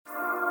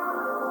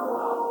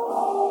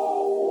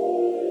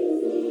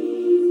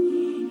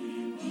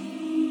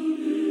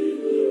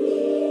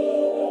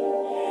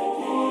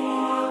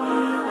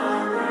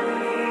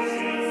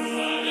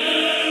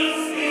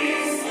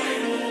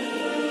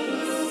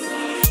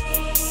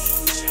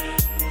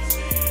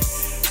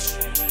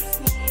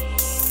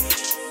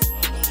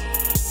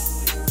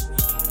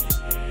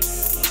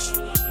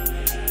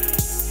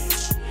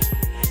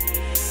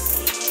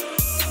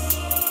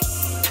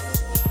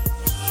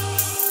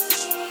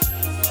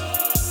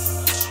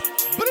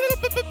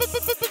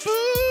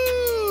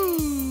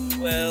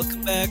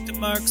Welcome back to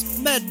Mark's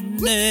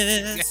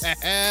Madness.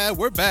 Yeah,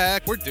 we're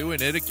back. We're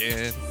doing it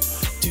again.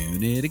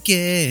 Doing it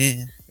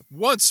again.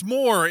 Once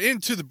more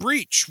into the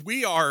breach.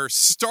 We are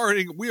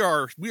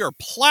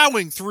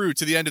plowing through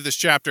to the end of this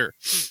chapter.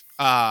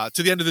 To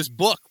the end of this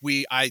book.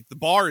 The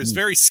bar is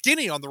very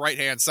skinny on the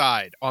right-hand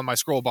side on my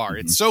scroll bar.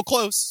 It's so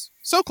close.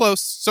 So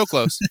close. So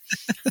close.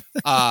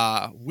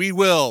 We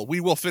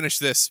will finish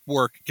this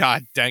work.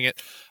 God dang it.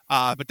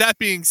 But that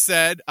being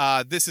said,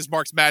 this is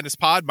Mark's Madness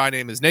Pod. My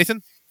name is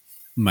Nathan.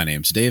 My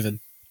name's David.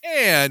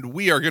 And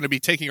we are going to be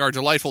taking our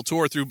delightful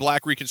tour through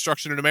Black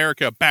Reconstruction in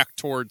America back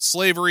towards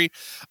slavery.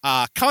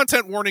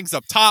 Content warnings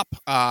up top.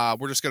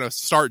 We're just going to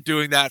start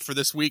doing that for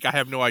this week. I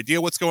have no idea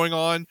what's going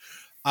on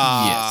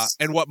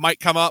and what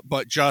might come up,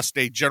 but just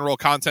a general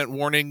content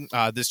warning.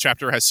 This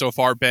chapter has so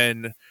far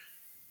been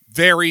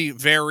very,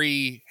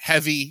 very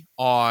heavy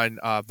on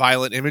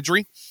violent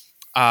imagery.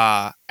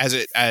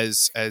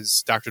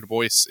 As Dr. Du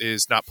Bois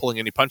is not pulling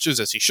any punches,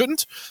 as he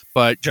shouldn't,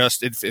 but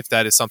just if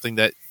that is something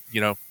that,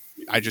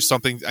 it's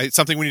something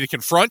we need to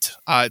confront.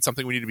 It's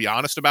something we need to be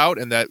honest about,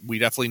 and that we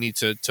definitely need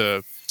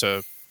to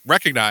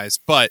recognize.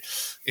 But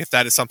if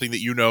that is something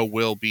that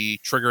will be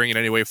triggering in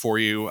any way for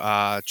you,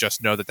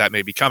 just know that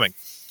may be coming.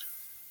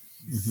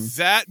 Mm-hmm.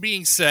 That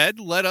being said,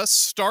 let us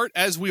start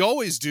as we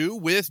always do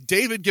with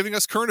David giving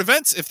us current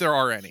events, if there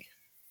are any.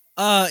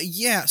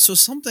 So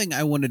something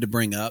I wanted to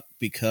bring up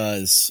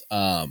because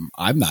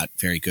I'm not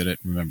very good at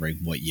remembering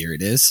what year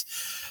it is.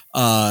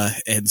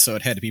 And so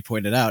it had to be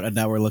pointed out, and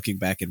now we're looking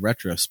back in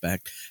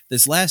retrospect.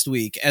 This last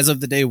week, as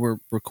of the day we're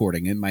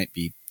recording, it might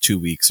be 2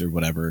 weeks or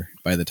whatever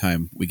by the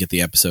time we get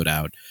the episode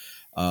out,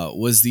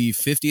 was the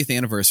 50th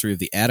anniversary of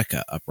the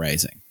Attica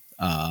Uprising.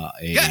 A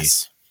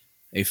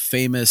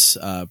famous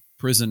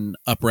prison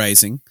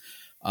uprising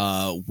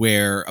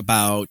where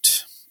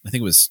about, I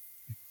think it was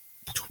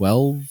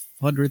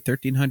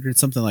 1,300,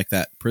 something like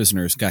that,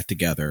 prisoners got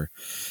together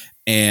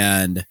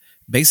and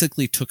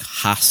basically took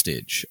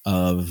hostage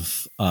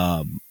of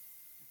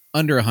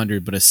under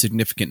 100, but a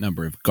significant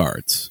number of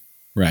guards,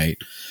 right?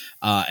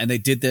 And they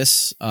did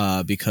this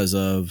because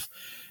of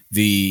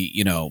the,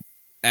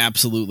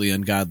 absolutely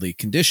ungodly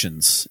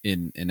conditions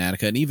in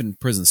Attica, and even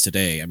prisons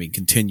today. I mean,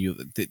 continue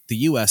the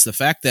U.S. The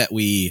fact that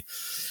we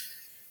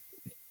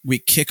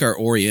kick our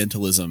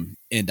Orientalism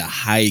into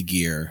high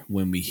gear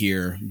when we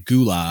hear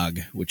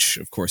gulag, which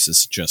of course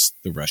is just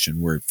the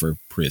Russian word for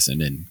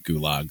prison, and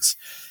gulags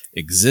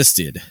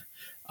existed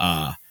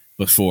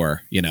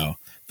before,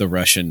 the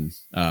Russian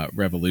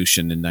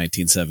Revolution in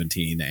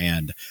 1917.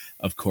 And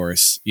of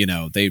course,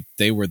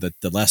 they were the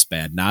less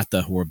bad, not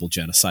the horrible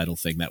genocidal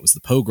thing that was the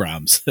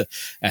pogroms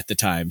at the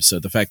time. So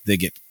the fact that they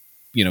get,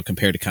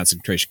 compared to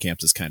concentration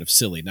camps is kind of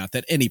silly. Not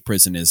that any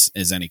prison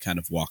is any kind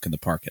of walk in the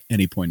park at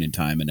any point in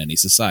time in any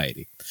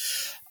society.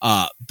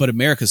 But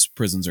America's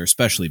prisons are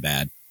especially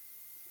bad.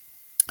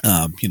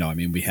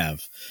 We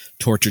have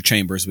torture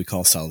chambers we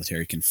call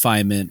solitary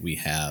confinement. We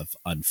have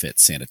unfit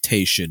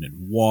sanitation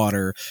and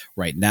water.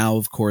 Right now,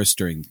 of course,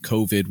 during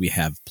COVID, we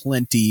have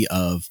plenty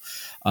of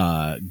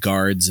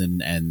guards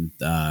and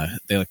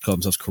they like to call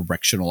themselves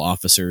correctional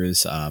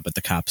officers, but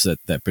the cops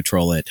that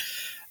patrol it,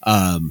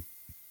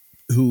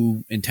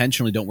 who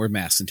intentionally don't wear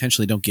masks,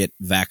 intentionally don't get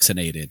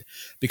vaccinated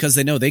because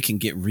they know they can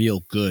get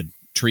real good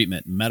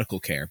treatment and medical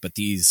care. But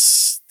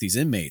these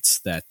inmates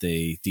that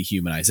they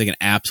dehumanize, they can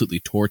absolutely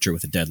torture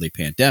with a deadly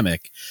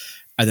pandemic,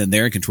 and then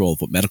they're in control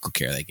of what medical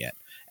care they get.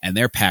 And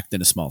they're packed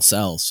into small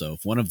cells. So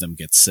if one of them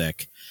gets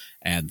sick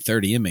and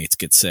 30 inmates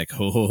get sick,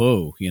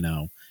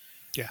 Yeah.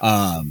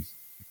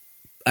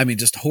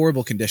 Just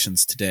horrible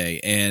conditions today.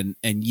 And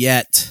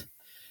yet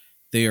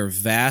they are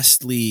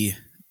vastly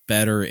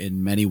better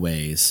in many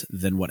ways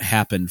than what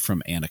happened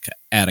from Attica.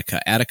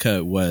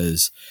 Attica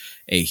was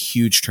a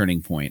huge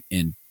turning point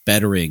in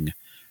bettering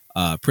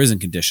prison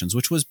conditions,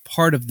 which was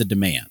part of the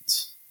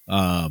demands.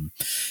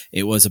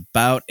 It was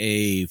about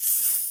a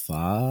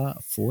 4-day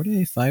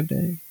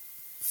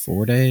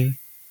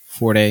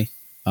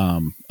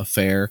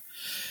affair.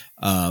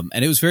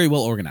 And it was very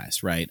well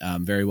organized, right?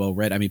 Very well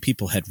read. I mean,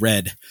 people had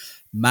read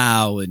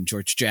Mao and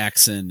George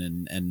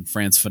Jackson and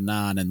Frantz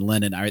Fanon and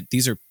Lenin.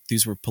 These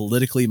were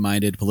politically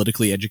minded,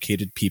 politically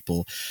educated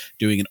people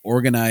doing an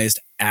organized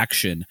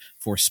action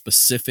for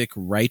specific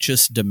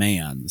righteous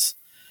demands.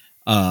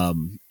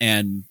 And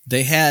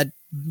they had,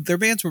 their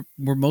demands were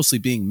mostly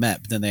being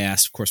met, but then they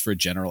asked, of course, for a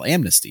general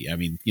amnesty. I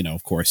mean,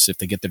 of course, if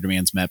they get their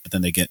demands met, but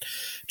then they get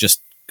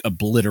just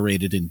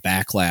obliterated in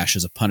backlash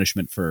as a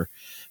punishment for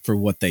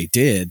what they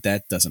did,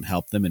 that doesn't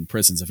help them. And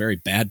prison's a very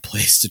bad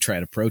place to try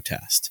to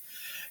protest,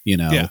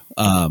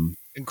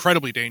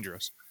 incredibly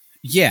dangerous.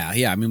 Yeah.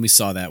 I mean, we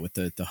saw that with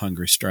the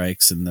hunger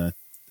strikes and the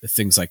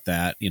things like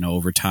that,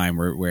 over time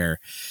where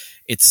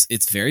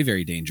it's very,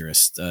 very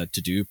dangerous to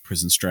do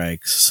prison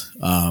strikes.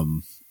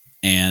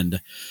 And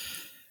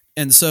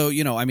so,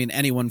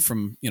 anyone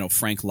from,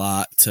 Frank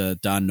Lott to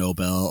Don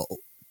Noble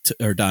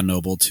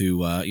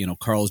to,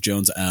 Carl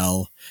Jones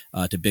L,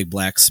 to Big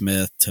Black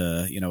Smith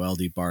to,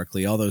 L.D.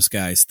 Barkley, all those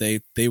guys,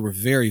 they were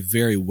very,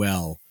 very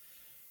well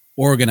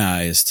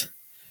organized,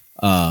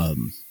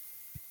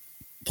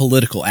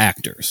 political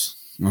actors.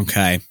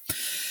 Okay.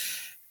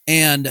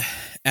 And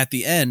at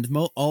the end,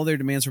 all their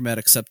demands were met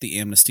except the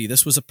amnesty.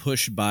 This was a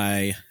push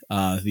by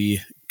the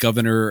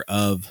governor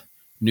of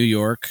New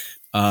York,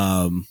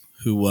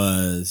 who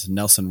was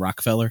Nelson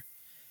Rockefeller.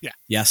 Yeah.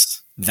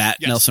 Yes.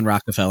 Nelson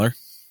Rockefeller.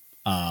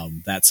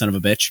 That son of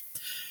a bitch.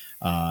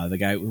 The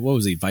guy, what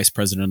was he? Vice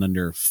president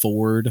under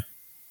Ford.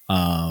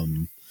 I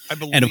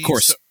believe. And of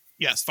course, so.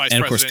 Yes, vice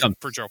president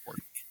for Joe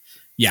Ford.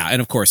 Yeah.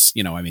 And of course,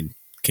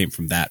 came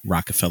from that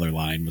Rockefeller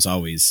line, was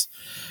always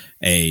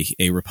a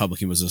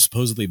Republican, was a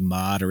supposedly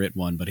moderate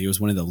one, but he was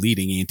one of the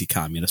leading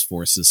anti-communist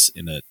forces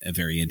in a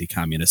very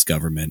anti-communist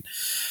government.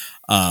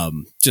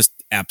 Just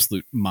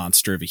absolute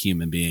monster of a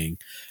human being.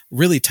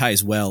 Really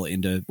ties well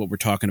into what we're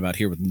talking about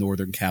here with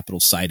Northern Capital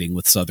siding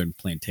with Southern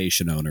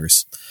plantation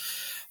owners.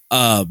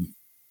 And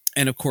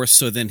of course,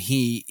 so then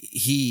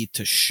he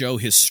to show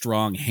his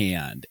strong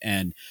hand,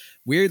 and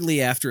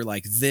weirdly after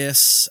like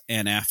this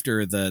and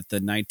after the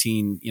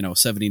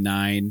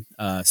 1979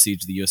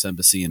 siege of the U.S.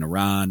 Embassy in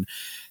Iran,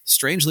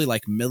 strangely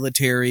like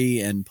military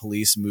and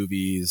police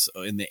movies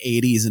in the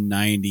 80s and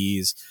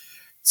 90s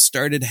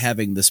started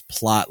having this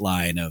plot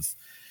line of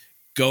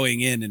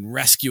going in and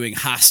rescuing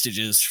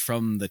hostages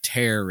from the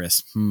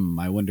terrorists.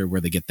 I wonder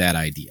where they get that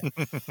idea.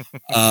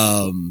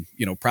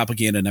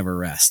 Propaganda never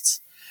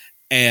rests.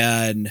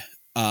 And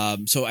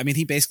so,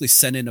 he basically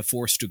sent in a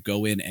force to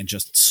go in and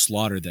just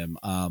slaughter them.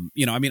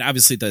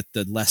 Obviously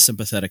the less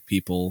sympathetic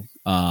people,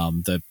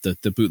 the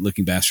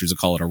bootlicking bastards will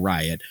call it a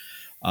riot.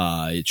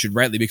 It should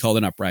rightly be called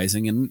an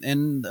uprising.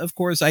 And of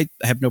course, I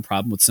have no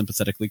problem with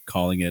sympathetically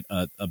calling it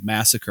a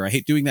massacre. I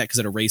hate doing that because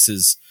it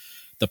erases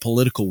the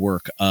political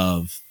work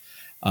of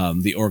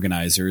the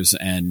organizers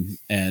and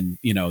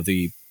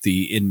the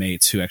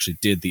inmates who actually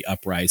did the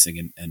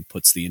uprising and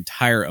puts the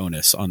entire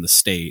onus on the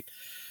state.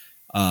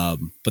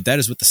 But that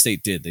is what the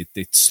state did.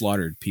 They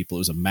slaughtered people. It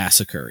was a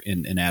massacre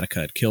in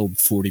Attica. It killed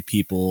 40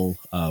 people,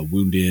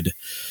 wounded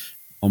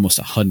almost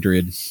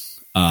 100.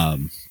 A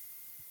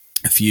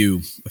few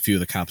of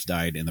the cops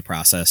died in the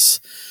process.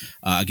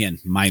 Again,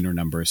 minor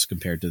numbers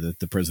compared to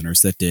the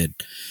prisoners that did.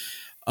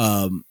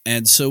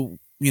 And so,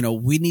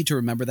 we need to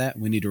remember that.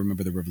 We need to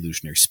remember the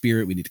revolutionary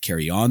spirit. We need to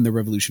carry on the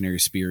revolutionary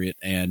spirit,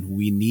 and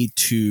we need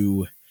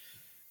to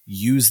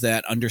use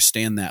that,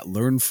 understand that,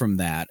 learn from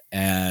that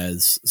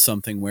as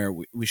something where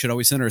we should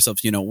always center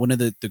ourselves. One of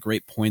the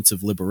great points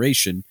of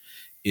liberation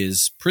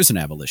is prison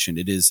abolition.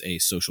 It is a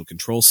social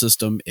control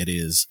system. It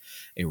is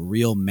a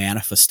real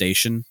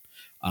manifestation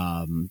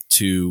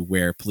to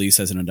where police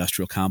as an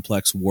industrial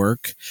complex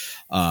work.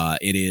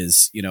 It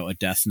is, a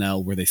death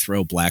knell where they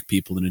throw black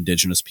people and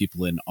indigenous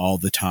people in all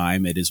the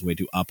time. It is a way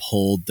to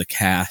uphold the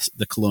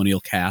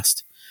colonial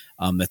caste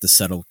that the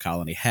settled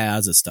colony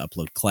has. It's to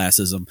upload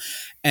classism.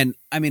 And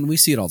we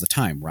see it all the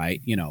time,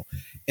 right?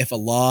 If a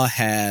law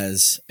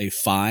has a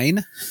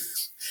fine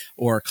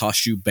or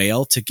costs you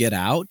bail to get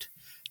out,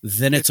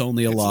 then it's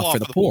only a law for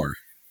the poor.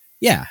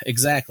 Yeah,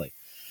 exactly.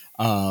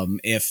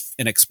 If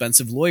an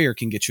expensive lawyer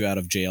can get you out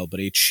of jail, but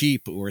a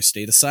cheap or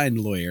state-assigned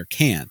lawyer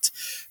can't,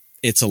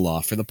 it's a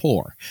law for the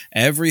poor.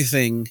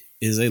 Everything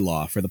is a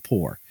law for the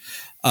poor.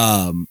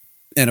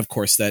 And of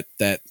course,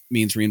 that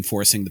means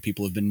reinforcing the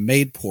people who have been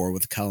made poor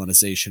with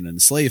colonization and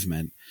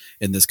enslavement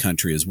in this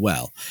country as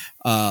well.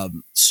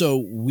 So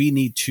we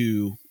need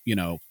to,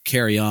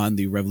 carry on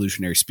the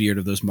revolutionary spirit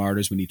of those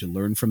martyrs. We need to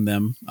learn from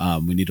them.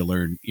 We need to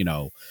learn,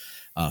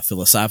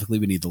 philosophically,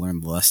 we need to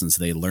learn the lessons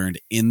they learned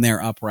in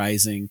their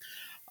uprising.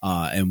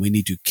 And we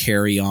need to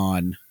carry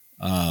on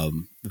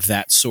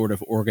that sort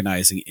of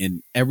organizing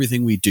in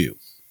everything we do,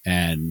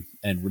 and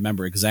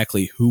remember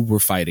exactly who we're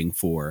fighting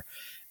for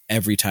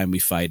every time we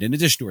fight. In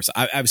addition to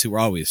ourselves, obviously we're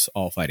always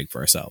all fighting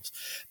for ourselves,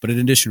 but in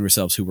addition to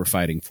ourselves, who we're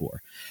fighting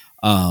for.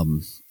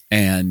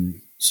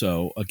 And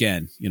so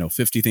again,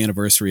 50th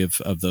anniversary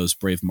of those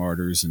brave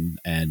martyrs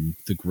and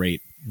the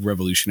great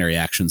revolutionary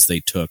actions they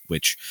took,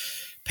 which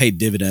paid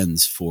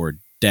dividends for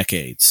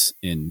decades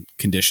in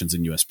conditions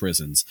in U.S.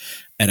 prisons.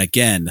 And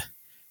again,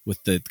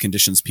 with the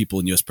conditions people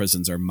in U.S.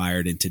 prisons are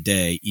mired in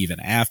today, even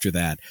after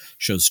that,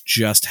 shows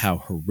just how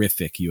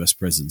horrific U.S.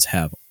 prisons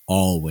have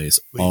always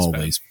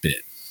been.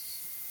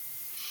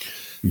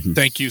 Mm-hmm.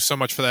 Thank you so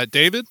much for that,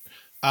 David.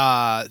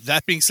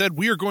 That being said,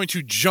 we are going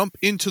to jump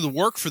into the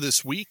work for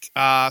this week,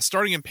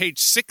 starting in page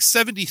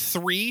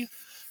 673,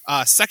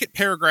 second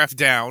paragraph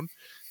down.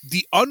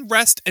 The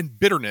unrest and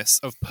bitterness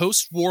of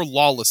post-war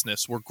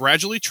lawlessness were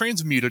gradually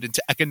transmuted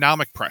into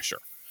economic pressure.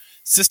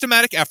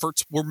 Systematic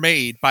efforts were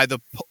made by the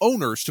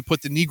owners to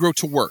put the Negro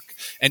to work,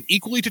 an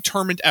equally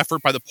determined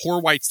effort by the poor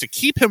whites to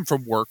keep him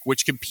from work,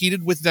 which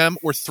competed with them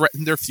or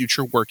threatened their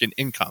future work and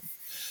income.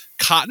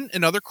 Cotton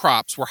and other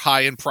crops were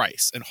high in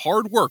price, and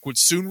hard work would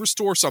soon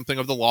restore something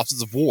of the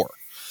losses of war.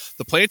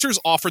 The planters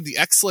offered the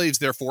ex-slaves,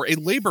 therefore, a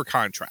labor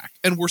contract,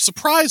 and were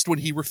surprised when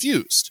he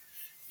refused.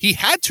 He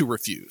had to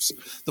refuse.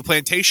 The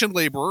plantation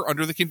laborer,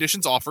 under the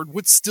conditions offered,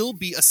 would still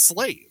be a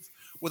slave,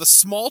 with a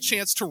small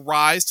chance to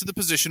rise to the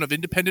position of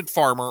independent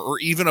farmer or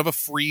even of a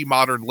free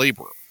modern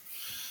laborer.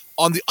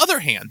 On the other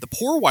hand, the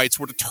poor whites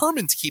were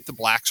determined to keep the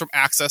blacks from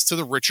access to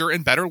the richer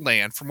and better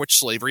land from which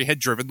slavery had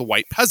driven the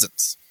white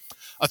peasants.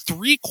 A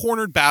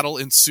three-cornered battle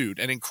ensued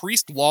and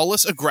increased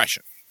lawless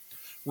aggression.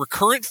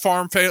 Recurrent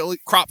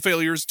crop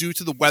failures due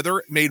to the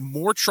weather made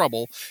more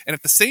trouble, and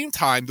at the same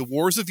time, the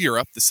wars of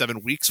Europe, the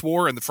 7 Weeks'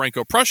 War and the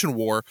Franco-Prussian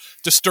War,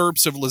 disturbed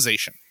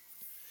civilization.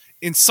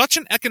 In such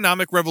an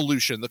economic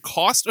revolution, the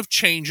cost of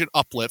change and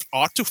uplift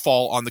ought to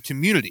fall on the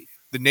community,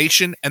 the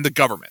nation, and the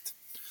government.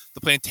 The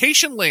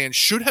plantation land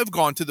should have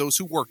gone to those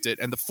who worked it,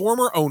 and the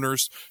former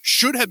owners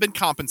should have been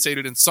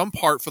compensated in some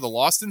part for the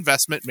lost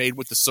investment made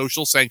with the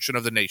social sanction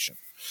of the nation.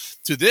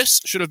 To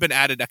this should have been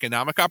added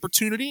economic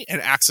opportunity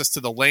and access to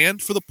the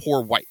land for the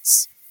poor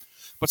whites.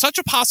 But such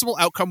a possible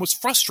outcome was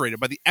frustrated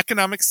by the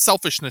economic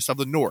selfishness of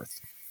the North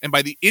and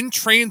by the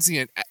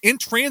intransigent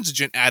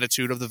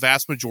attitude of the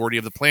vast majority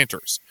of the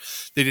planters.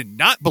 They did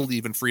not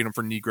believe in freedom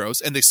for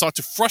Negroes, and they sought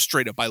to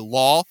frustrate it by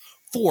law,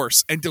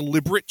 force, and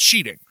deliberate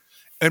cheating,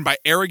 and by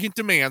arrogant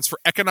demands for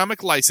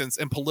economic license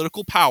and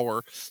political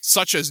power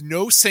such as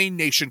no sane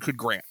nation could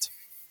grant.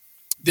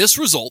 This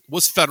result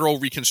was federal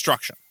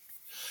Reconstruction.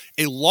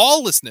 A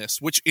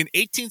lawlessness which in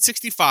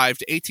 1865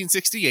 to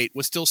 1868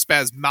 was still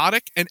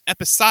spasmodic and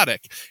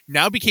episodic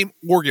now became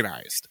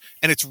organized,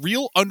 and its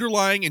real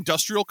underlying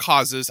industrial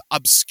causes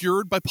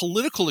obscured by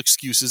political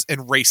excuses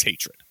and race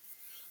hatred.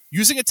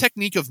 Using a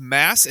technique of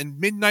mass and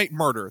midnight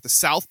murder, the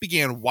South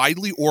began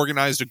widely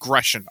organized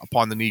aggression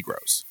upon the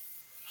Negroes.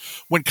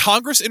 When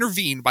Congress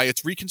intervened by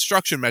its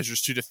Reconstruction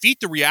measures to defeat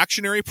the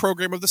reactionary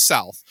program of the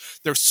South,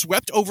 there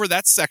swept over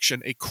that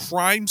section a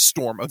crime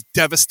storm of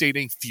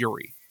devastating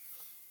fury.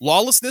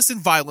 Lawlessness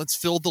and violence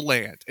filled the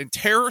land, and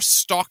terror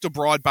stalked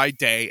abroad by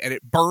day, and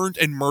it burned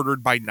and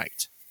murdered by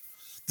night.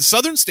 The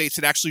southern states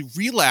had actually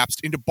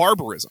relapsed into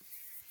barbarism.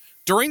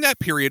 During that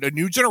period, a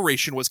new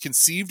generation was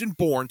conceived and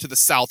born to the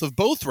South of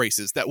both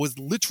races that was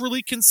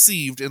literally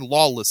conceived in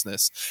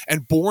lawlessness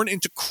and born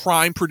into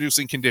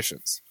crime-producing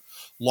conditions.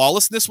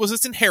 Lawlessness was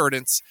its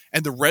inheritance,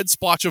 and the red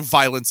splotch of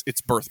violence its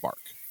birthmark.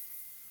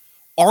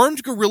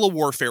 Armed guerrilla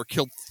warfare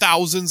killed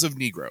thousands of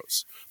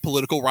Negroes.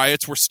 Political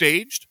riots were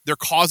staged. Their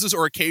causes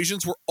or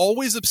occasions were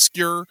always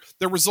obscure,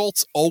 their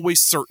results always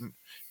certain.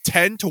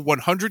 10 to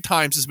 100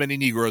 times as many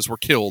Negroes were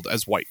killed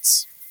as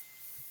whites.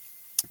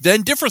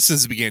 Then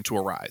differences began to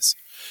arise.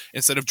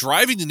 Instead of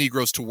driving the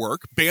Negroes to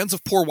work, bands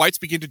of poor whites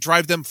began to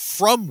drive them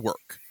from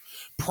work.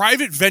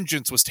 Private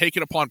vengeance was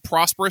taken upon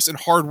prosperous and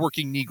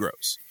hardworking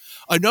Negroes.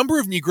 A number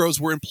of Negroes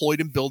were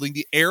employed in building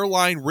the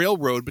airline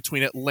railroad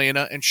between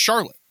Atlanta and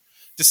Charlotte.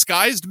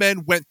 Disguised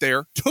men went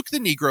there, took the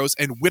Negroes,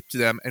 and whipped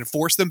them and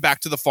forced them back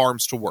to the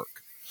farms to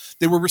work.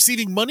 They were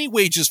receiving money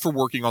wages for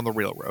working on the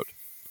railroad.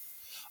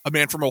 A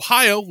man from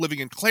Ohio, living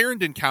in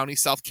Clarendon County,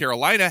 South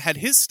Carolina, had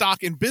his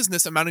stock in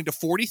business amounting to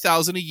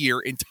 $40,000 a year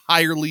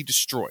entirely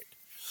destroyed.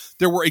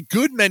 There were a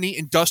good many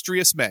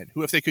industrious men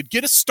who, if they could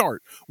get a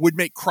start, would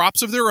make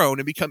crops of their own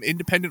and become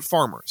independent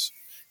farmers.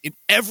 In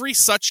every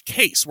such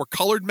case where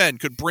colored men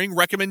could bring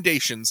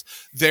recommendations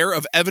there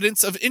of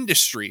evidence of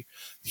industry,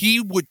 he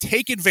would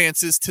take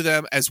advances to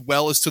them as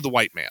well as to the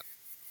white man.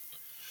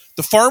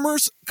 The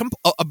farmers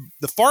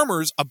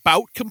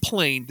about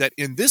complained that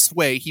in this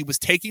way he was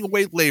taking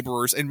away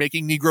laborers and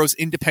making Negroes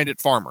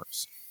independent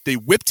farmers. They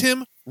whipped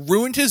him,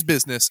 ruined his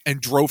business, and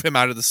drove him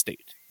out of the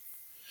state.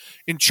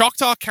 In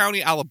Choctaw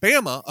County,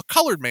 Alabama, a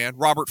colored man,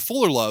 Robert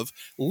Fullerlove,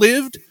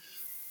 lived...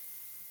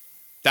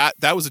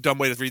 That was a dumb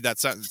way to read that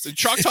sentence. In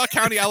Choctaw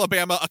County,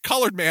 Alabama, a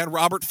colored man,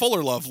 Robert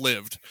Fullerlove,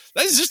 lived.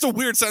 That is just a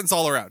weird sentence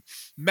all around.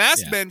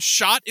 Masked men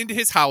shot into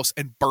his house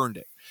and burned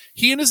it.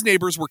 He and his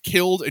neighbors were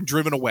killed and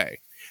driven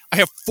away. I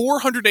have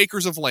 400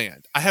 acres of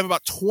land. I have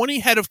about 20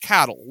 head of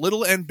cattle,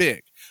 little and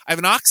big. I have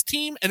an ox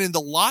team, and in the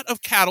lot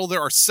of cattle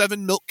there are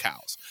 7 milk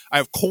cows. I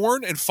have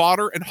corn and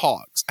fodder and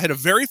hogs. I had a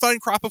very fine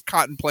crop of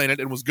cotton planted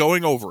and was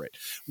going over it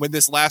when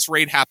this last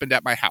raid happened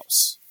at my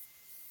house.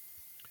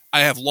 I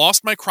have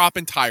lost my crop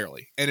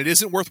entirely, and it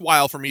isn't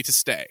worthwhile for me to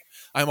stay.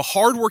 I am a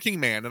hard-working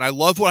man, and I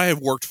love what I have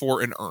worked for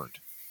and earned.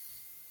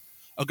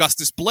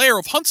 Augustus Blair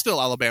of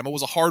Huntsville, Alabama,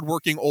 was a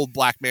hard-working old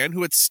black man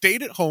who had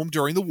stayed at home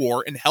during the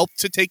war and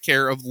helped to take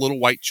care of little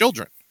white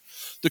children.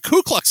 The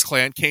Ku Klux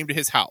Klan came to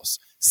his house,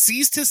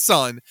 seized his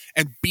son,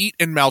 and beat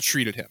and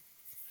maltreated him.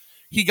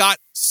 He got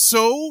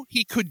so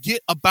he could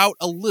get about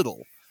a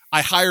little.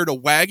 I hired a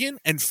wagon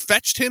and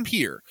fetched him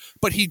here,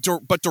 but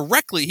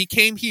directly he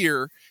came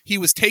here, he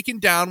was taken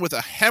down with a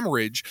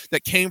hemorrhage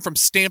that came from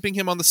stamping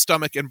him on the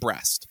stomach and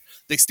breast.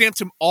 They stamped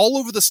him all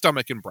over the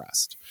stomach and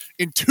breast.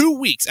 In 2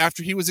 weeks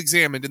after he was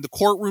examined in the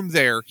courtroom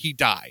there, he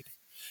died.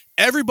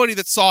 Everybody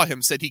that saw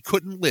him said he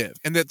couldn't live,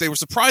 and that they were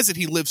surprised that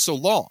he lived so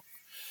long.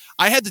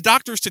 I had the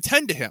doctors to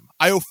tend to him.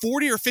 I owe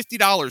 $40 or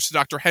 $50 to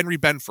Dr. Henry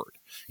Benford.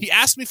 He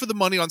asked me for the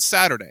money on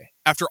Saturday.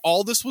 After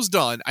all this was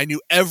done, I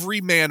knew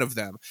every man of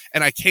them,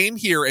 and I came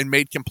here and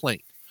made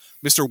complaint.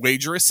 Mr.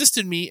 Wager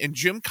assisted me, and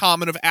Jim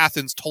Common of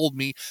Athens told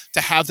me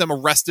to have them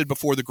arrested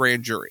before the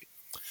grand jury.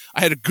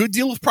 I had a good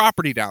deal of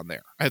property down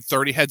there. I had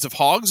 30 heads of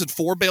hogs and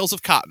 4 bales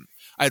of cotton.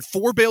 I had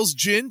 4 bales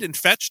ginned and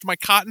fetched my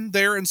cotton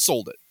there and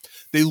sold it.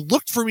 They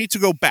looked for me to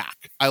go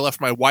back. I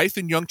left my wife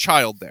and young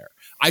child there.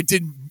 I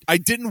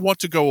didn't want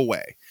to go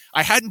away.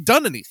 I hadn't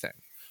done anything,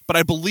 but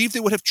I believed they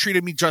would have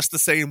treated me just the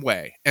same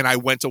way, and I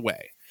went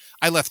away.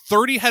 I left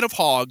 30 head of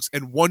hogs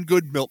and 1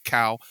 good milk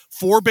cow,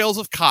 4 bales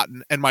of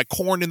cotton, and my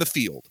corn in the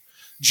field.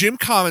 Jim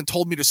Common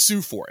told me to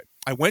sue for it.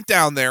 I went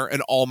down there,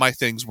 and all my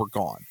things were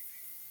gone.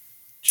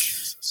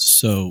 Jesus.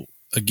 So,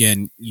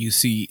 again, you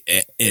see,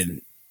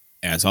 and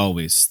as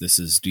always, this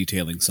is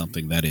detailing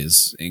something that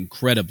is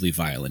incredibly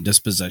violent.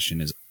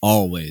 Dispossession is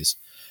always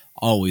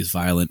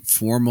violent,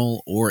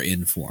 formal or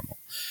informal.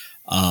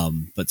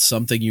 But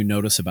something you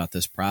notice about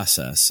this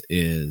process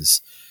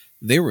is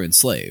they were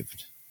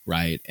enslaved,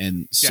 right?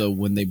 And so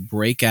when they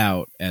break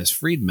out as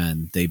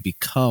freedmen, they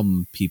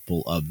become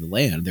people of the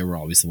land. They were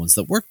always the ones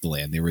that worked the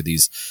land. They were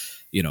these,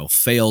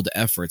 failed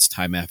efforts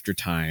time after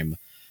time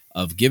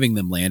of giving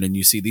them land. And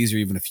you see, these are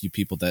even a few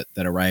people that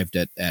arrived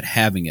at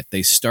having it.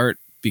 They start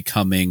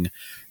becoming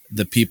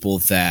the people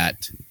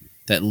that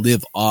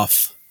live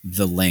off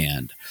the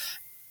land.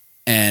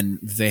 And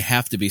they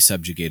have to be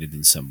subjugated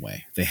in some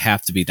way. They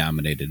have to be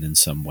dominated in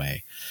some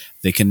way.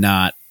 They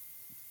cannot,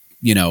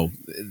 be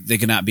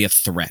a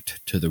threat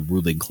to the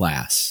ruling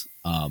class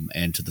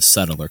and to the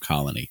settler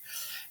colony.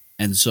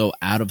 And so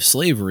out of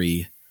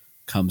slavery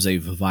comes a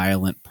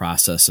violent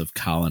process of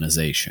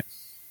colonization.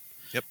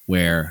 Yep.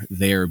 Where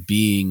they're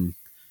being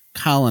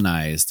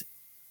colonized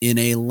in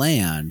a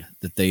land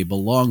that they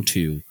belong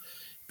to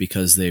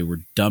because they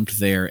were dumped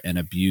there and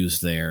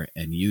abused there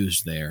and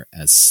used there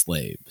as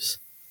slaves.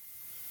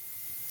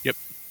 Yep.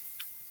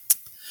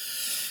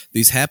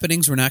 These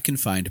happenings were not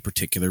confined to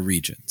particular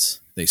regions.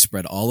 They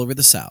spread all over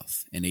the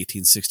South. In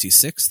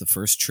 1866, the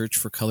first church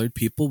for colored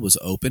people was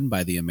opened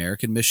by the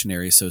American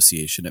Missionary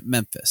Association at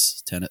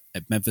Memphis,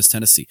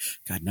 Tennessee.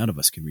 God, none of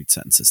us can read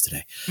sentences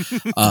today.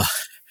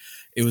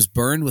 It was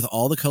burned with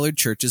all the colored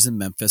churches in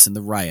Memphis in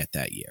the riot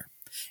that year.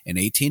 In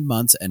 18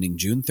 months, ending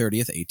June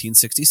 30th,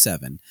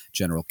 1867,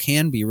 General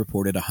Canby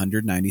reported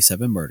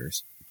 197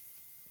 murders,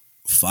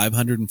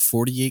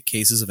 548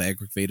 cases of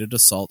aggravated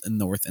assault in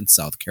North and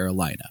South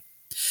Carolina.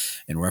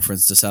 In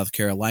reference to South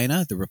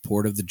Carolina, the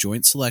report of the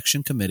Joint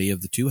Selection Committee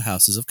of the two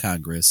Houses of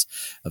Congress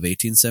of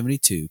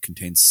 1872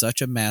 contains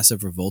such a mass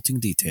of revolting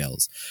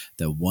details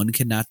that one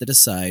cannot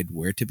decide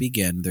where to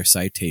begin their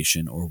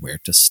citation or where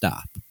to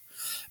stop.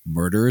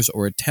 Murders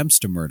or attempts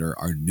to murder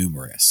are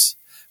numerous.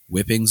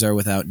 Whippings are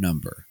without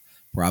number.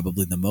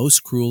 Probably the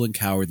most cruel and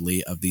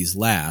cowardly of these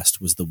last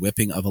was the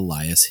whipping of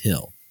Elias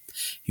Hill.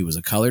 He was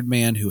a colored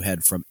man who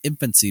had from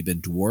infancy been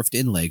dwarfed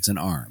in legs and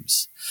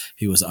arms.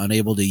 He was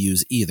unable to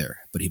use either,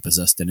 but he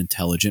possessed an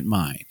intelligent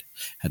mind,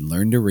 had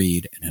learned to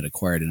read, and had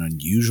acquired an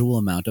unusual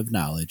amount of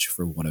knowledge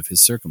for one of his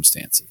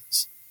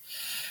circumstances.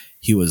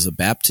 He was a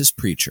Baptist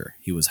preacher.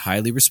 He was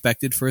highly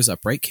respected for his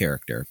upright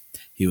character.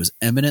 He was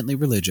eminently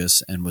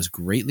religious and was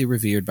greatly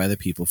revered by the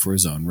people for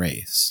his own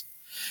race.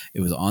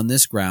 It was on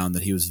this ground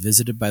that he was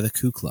visited by the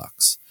Ku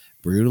Klux,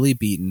 brutally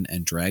beaten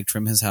and dragged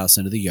from his house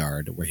into the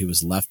yard, where he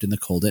was left in the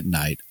cold at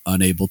night,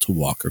 unable to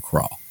walk or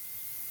crawl.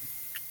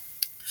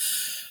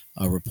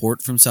 A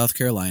report from South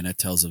Carolina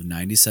tells of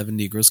 97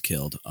 Negroes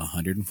killed,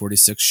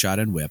 146 shot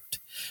and whipped.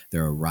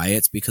 There are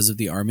riots because of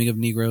the arming of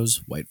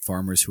Negroes. White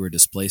farmers who are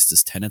displaced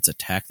as tenants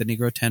attack the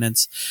Negro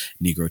tenants.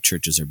 Negro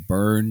churches are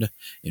burned.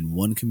 In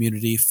one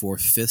community,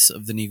 4/5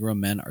 of the Negro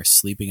men are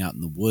sleeping out in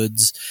the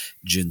woods.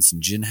 Gins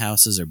and gin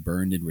houses are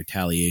burned in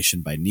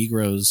retaliation by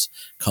Negroes.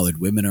 Colored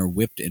women are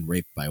whipped and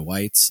raped by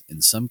whites.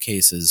 In some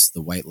cases,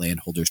 the white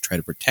landholders try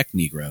to protect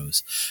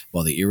Negroes,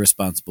 while the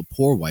irresponsible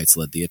poor whites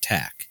led the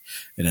attack.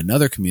 In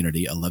another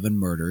community, 11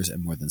 murders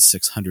and more than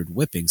 600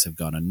 whippings have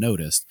gone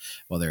unnoticed,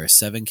 while there are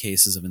 7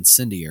 cases of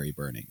incendiary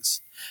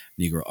burnings.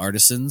 Negro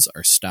artisans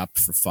are stopped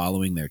for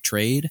following their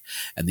trade,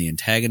 and the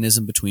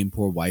antagonism between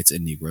poor whites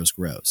and Negroes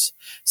grows.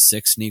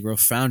 6 Negro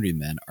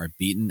foundrymen are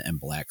beaten and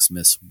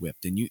blacksmiths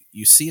whipped. And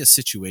you see a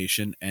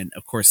situation, and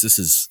of course this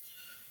is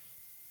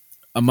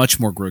a much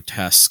more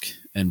grotesque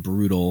and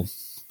brutal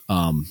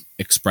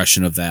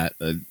expression of that,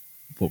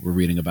 what we're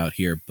reading about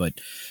here, but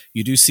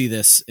you do see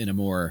this in a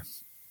more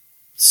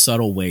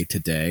subtle way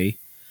today.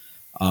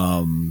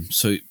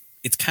 So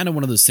it's kind of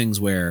one of those things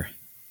where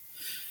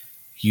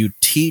you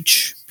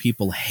teach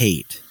people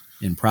hate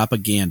in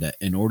propaganda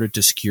in order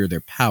to secure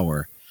their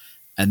power,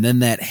 and then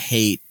that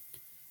hate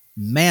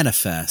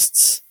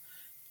manifests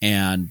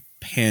and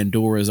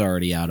Pandora's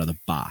already out of the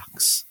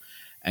box.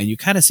 And you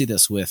kind of see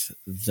this with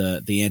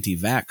the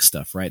anti-vax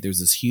stuff, right? There's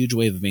this huge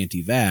wave of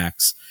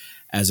anti-vax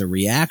as a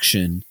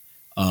reaction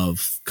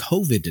of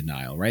COVID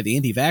denial, right? The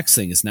anti-vax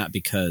thing is not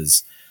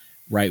because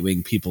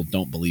right-wing people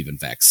don't believe in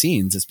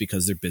vaccines. It's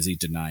because they're busy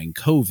denying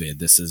COVID.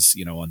 This is,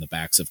 on the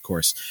backs, of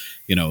course,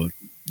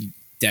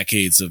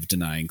 decades of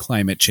denying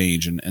climate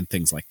change and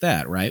things like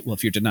that, right? Well,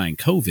 if you're denying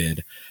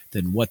COVID,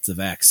 then what's the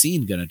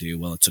vaccine going to do?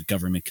 Well, it's a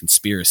government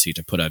conspiracy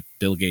to put a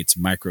Bill Gates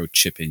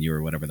microchip in you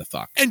or whatever the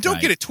fuck. And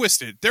don't get it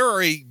twisted. There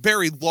are a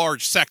very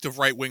large sect of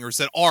right-wingers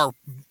that are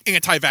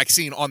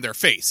anti-vaccine on their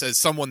face. As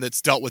someone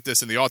that's dealt with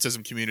this in the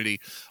autism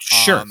community,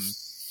 sure.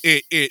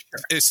 It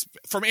is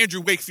from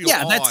Andrew Wakefield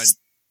on.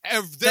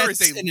 there is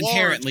that's a an large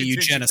inherently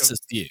contingent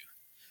eugenicist view.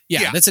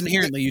 Yeah, that's an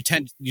inherently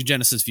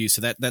eugenicist view.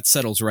 So that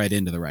settles right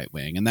into the right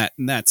wing, and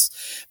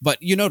that's.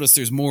 But you notice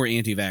there's more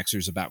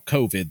anti-vaxxers about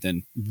COVID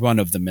than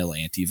run-of-the-mill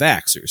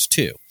anti-vaxxers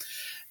too,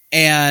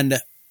 and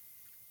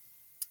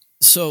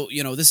so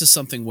this is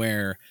something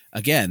where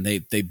again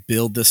they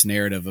build this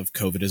narrative of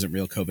COVID isn't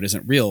real. COVID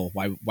isn't real.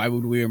 Why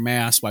would we wear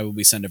masks? Why would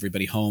we send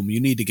everybody home? You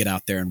need to get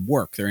out there and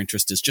work. Their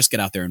interest is just get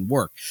out there and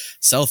work,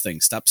 sell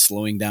things, stop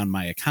slowing down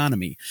my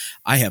economy.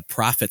 I have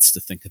profits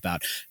to think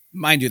about.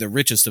 Mind you, the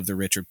richest of the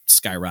rich are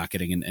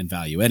skyrocketing in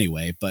value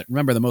anyway. But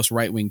remember, the most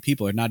right-wing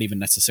people are not even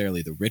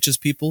necessarily the richest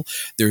people.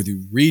 They're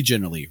the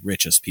regionally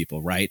richest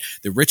people, right?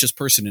 The richest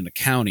person in a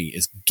county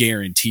is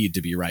guaranteed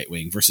to be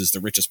right-wing versus the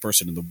richest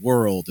person in the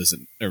world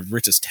isn't, or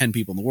richest 10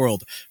 people in the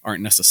world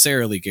aren't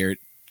necessarily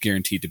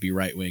guaranteed to be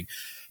right-wing.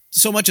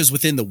 So much as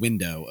within the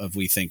window of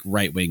we think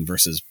right-wing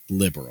versus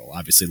liberal.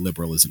 Obviously,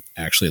 liberal isn't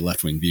actually a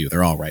left-wing view.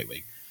 They're all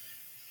right-wing.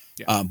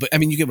 Yeah. But I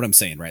mean, you get what I'm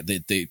saying, right?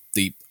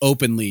 The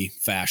openly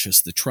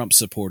fascist, the Trump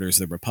supporters,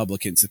 the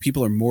Republicans, the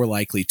people are more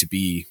likely to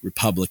be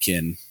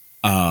Republican,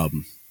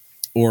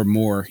 or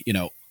more,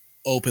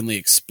 openly,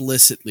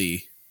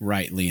 explicitly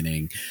right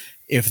leaning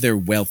if they're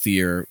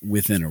wealthier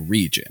within a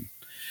region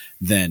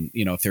than,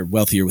 if they're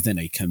wealthier within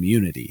a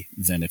community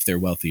than if they're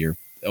wealthier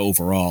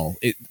overall.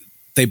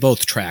 They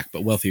both track,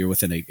 but wealthier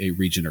within a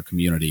region or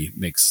community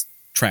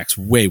tracks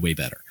way, way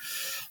better.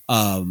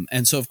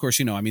 And so, of course,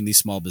 these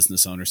small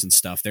business owners and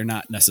stuff, they're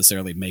not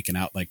necessarily making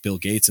out like Bill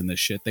Gates and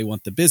this shit. They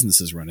want the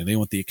businesses running. They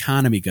want the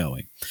economy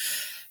going.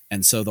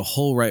 And so the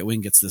whole right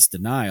wing gets this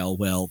denial.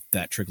 Well,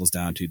 that trickles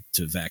down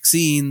to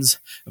vaccines.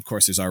 Of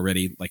course, there's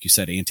already, like you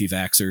said,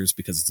 anti-vaxxers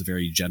because it's a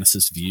very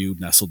eugenicist view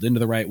nestled into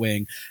the right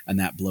wing, and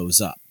that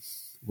blows up.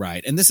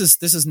 Right. And this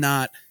is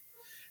not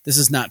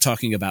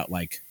talking about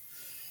like,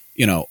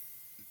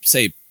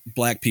 say,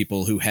 Black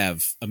people who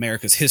have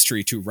America's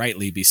history to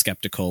rightly be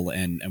skeptical,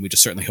 and we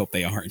just certainly hope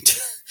they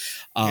aren't.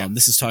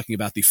 This is talking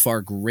about the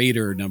far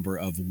greater number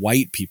of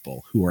white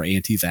people who are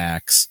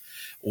anti-vax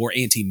or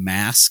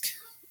anti-mask,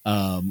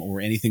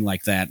 or anything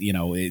like that.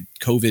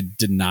 COVID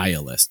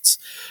denialists,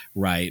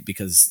 right?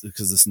 Because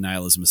this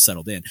nihilism is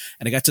settled in,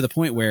 and it got to the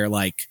point where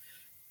like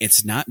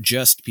it's not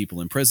just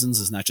people in prisons,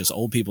 it's not just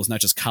old people, it's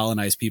not just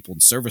colonized people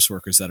and service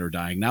workers that are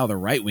dying. Now the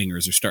right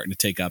wingers are starting to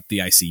take up the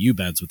ICU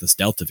beds with this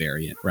Delta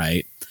variant,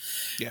 right?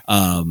 Yeah.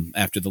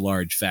 After the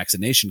large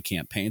vaccination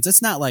campaigns, it's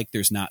not like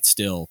there's not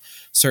still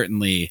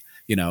certainly,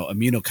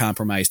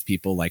 immunocompromised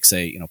people, like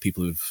say,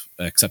 people who've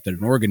accepted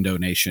an organ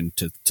donation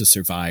to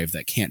survive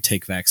that can't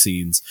take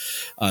vaccines,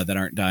 that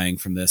aren't dying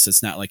from this.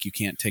 It's not like you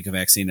can't take a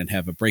vaccine and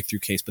have a breakthrough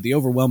case, but the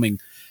overwhelming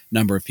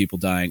number of people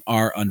dying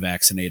are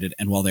unvaccinated.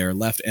 And while there are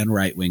left and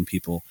right wing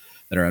people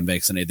that are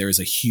unvaccinated, there is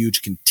a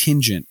huge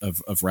contingent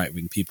of right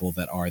wing people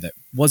that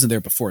wasn't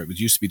there before. It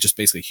used to be just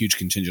basically a huge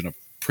contingent of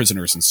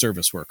prisoners and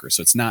service workers.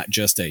 So it's not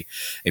just a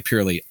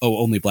purely,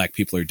 only Black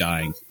people are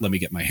dying, let me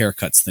get my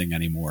haircuts thing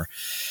anymore.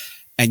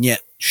 And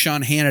yet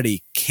Sean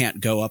Hannity can't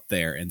go up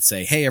there and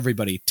say, hey,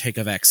 everybody take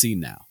a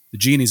vaccine now. The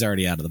genie's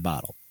already out of the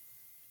bottle.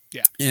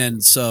 Yeah.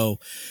 And so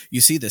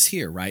you see this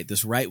here, right?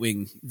 This right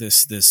wing,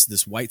 this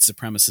white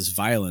supremacist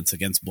violence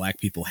against Black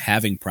people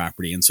having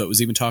property. And so it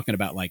was even talking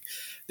about like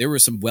there were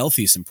some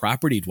wealthy, some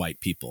propertied white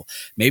people.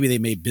 Maybe they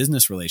made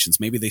business relations.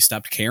 Maybe they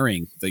stopped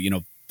caring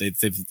that,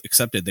 they've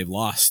accepted, they've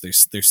lost,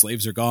 their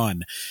slaves are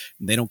gone.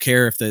 They don't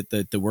care if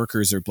the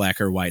workers are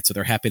Black or white. So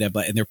they're happy to have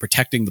Black, and they're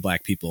protecting the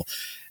Black people.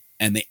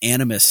 And the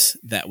animus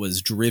that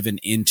was driven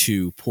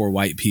into poor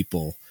white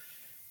people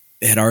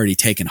had already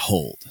taken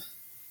hold.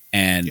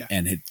 And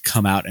had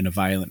come out in a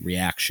violent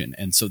reaction.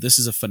 And so this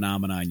is a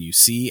phenomenon you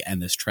see, and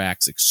this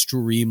tracks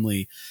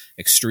extremely,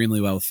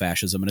 extremely well with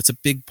fascism. And it's a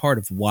big part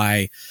of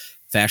why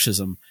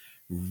fascism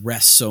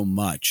rests so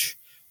much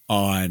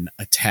on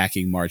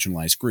attacking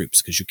marginalized groups,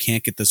 because you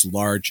can't get this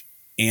large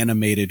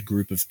animated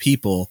group of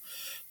people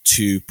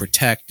to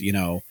protect,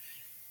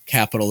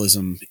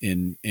 capitalism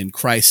in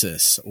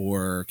crisis,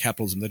 or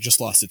capitalism that just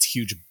lost its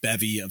huge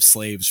bevy of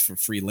slaves for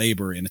free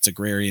labor and its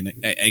agrarian,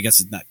 I guess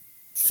it's not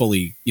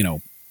fully,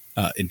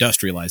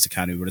 industrialized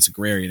economy, but it's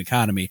agrarian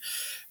economy.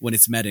 When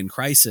it's met in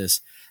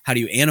crisis, how do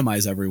you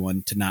animize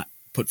everyone to not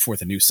put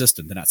forth a new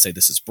system, to not say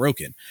this is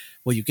broken?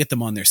 Well, you get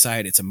them on their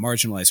side. It's a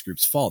marginalized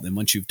group's fault. And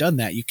once you've done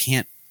that, you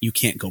can't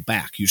go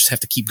back. You just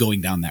have to keep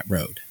going down that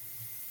road.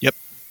 Yep.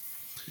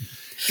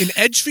 In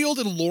Edgefield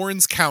and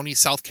Lawrence County,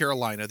 South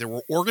Carolina, there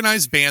were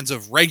organized bands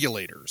of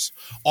regulators,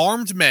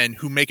 armed men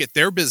who make it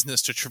their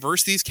business to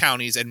traverse these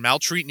counties and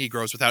maltreat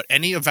Negroes without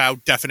any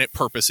avowed definite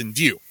purpose in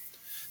view.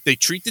 They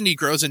treat the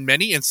Negroes in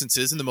many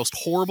instances in the most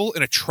horrible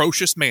and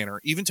atrocious manner,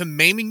 even to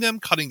maiming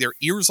them, cutting their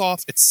ears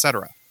off,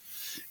 etc.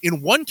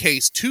 In one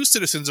case, 2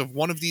 citizens of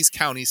one of these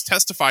counties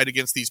testified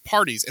against these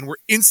parties and were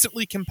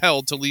instantly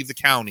compelled to leave the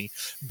county,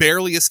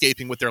 barely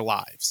escaping with their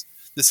lives.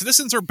 The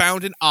citizens are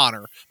bound in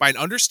honor by an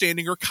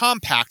understanding or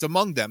compact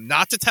among them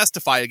not to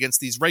testify against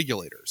these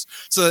regulators,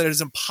 so that it is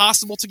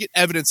impossible to get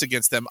evidence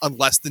against them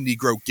unless the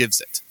Negro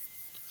gives it.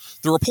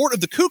 The report of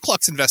the Ku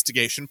Klux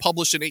investigation,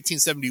 published in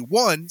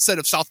 1871, said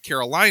of South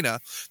Carolina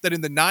that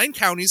in the 9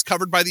 counties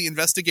covered by the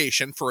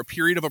investigation for a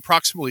period of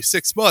approximately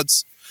 6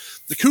 months,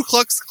 the Ku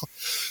Klux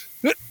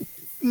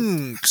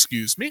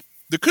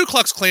the Ku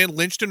Klux Klan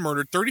lynched and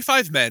murdered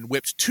 35 men,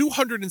 whipped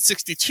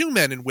 262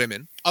 men and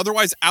women,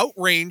 otherwise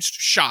outranged,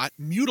 shot,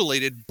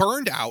 mutilated,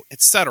 burned out,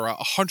 etc.,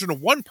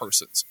 101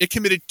 persons. It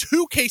committed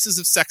 2 cases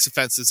of sex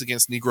offenses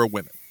against Negro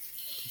women.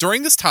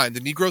 During this time,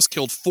 the Negroes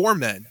killed 4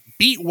 men,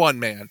 beat 1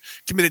 man,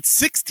 committed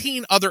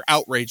 16 other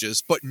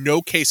outrages, but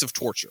no case of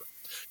torture.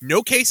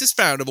 No case is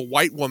found of a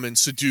white woman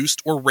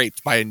seduced or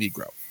raped by a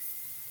Negro.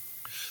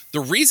 The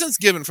reasons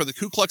given for the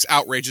Ku Klux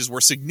outrages were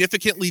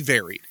significantly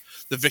varied.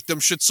 The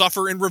victims should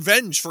suffer in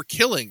revenge for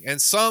killing,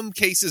 and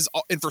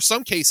for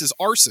some cases,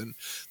 arson.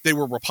 They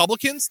were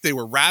Republicans. They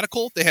were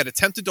radical. They had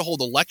attempted to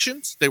hold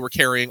elections. They were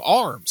carrying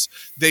arms.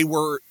 They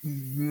were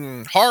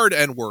hard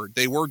N-word.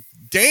 They were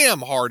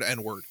damn hard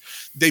N-word.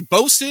 They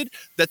boasted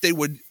that they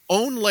would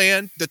own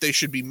land, that they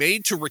should be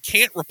made to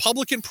recant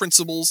Republican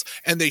principles,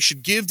 and they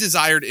should give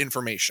desired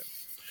information.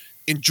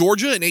 In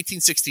Georgia in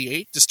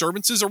 1868,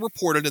 disturbances are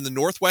reported in the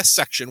northwest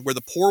section where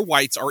the poor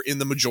whites are in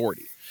the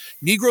majority.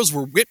 Negroes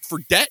were whipped for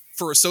debt,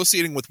 for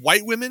associating with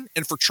white women,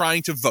 and for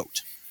trying to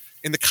vote.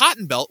 In the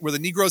Cotton Belt, where the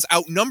Negroes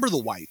outnumber the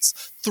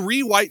whites,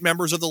 3 white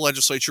members of the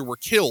legislature were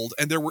killed,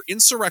 and there were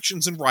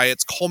insurrections and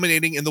riots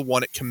culminating in the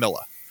one at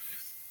Camilla.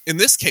 In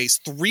this case,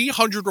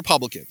 300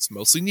 Republicans,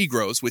 mostly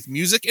Negroes, with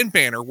music and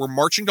banner, were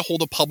marching to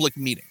hold a public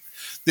meeting.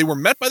 They were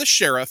met by the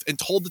sheriff and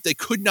told that they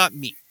could not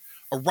meet.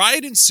 A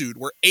riot ensued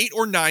where 8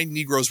 or 9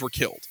 Negroes were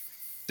killed.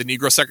 The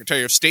Negro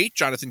Secretary of State,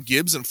 Jonathan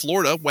Gibbs, in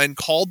Florida, when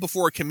called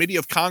before a committee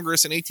of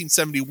Congress in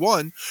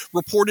 1871,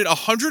 reported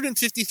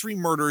 153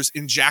 murders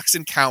in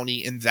Jackson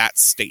County in that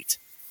state.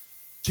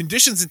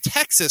 Conditions in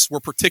Texas were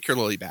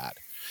particularly bad.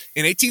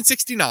 In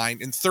 1869,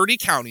 in 30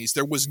 counties,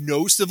 there was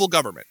no civil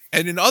government,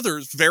 and in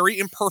others, very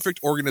imperfect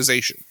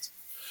organizations.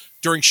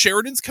 During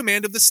Sheridan's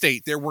command of the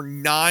state, there were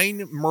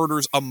 9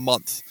 murders a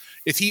month.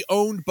 If he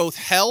owned both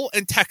hell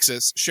and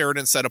Texas,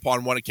 Sheridan said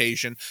upon one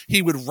occasion,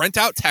 he would rent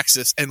out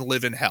Texas and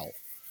live in hell.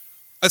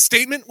 A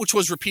statement which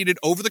was repeated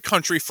over the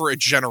country for a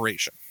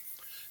generation.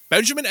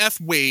 Benjamin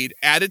F. Wade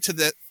added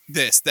to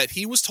this that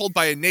he was told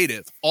by a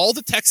native, all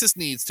the Texas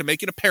needs to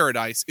make it a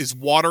paradise is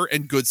water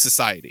and good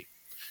society.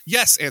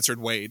 Yes,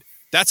 answered Wade,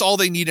 that's all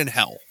they need in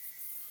hell.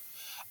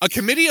 A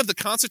committee of the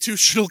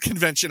Constitutional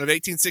Convention of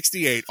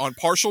 1868 on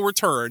partial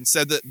return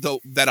said that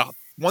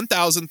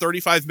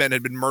 1,035 men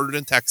had been murdered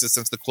in Texas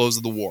since the close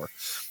of the war,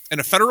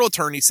 and a federal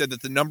attorney said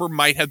that the number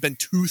might have been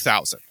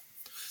 2,000.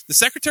 The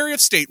Secretary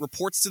of State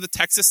reports to the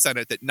Texas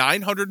Senate that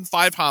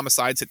 905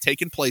 homicides had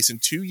taken place in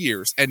 2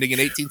 years, ending in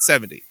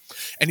 1870,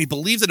 and he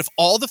believed that if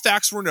all the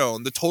facts were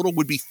known, the total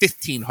would be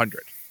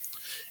 1,500.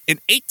 In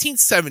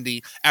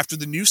 1870, after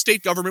the new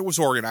state government was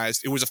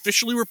organized, it was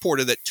officially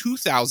reported that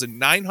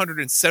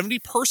 2,970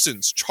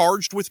 persons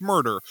charged with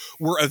murder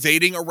were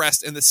evading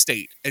arrest in the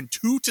state, and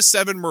 2 to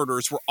 7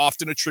 murders were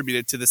often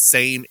attributed to the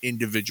same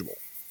individual.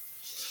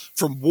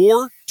 From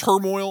war,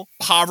 turmoil,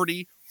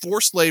 poverty,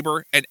 forced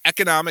labor, and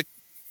economic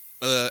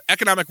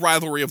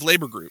rivalry of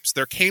labor groups,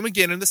 there came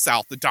again in the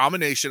South the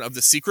domination of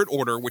the secret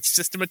order which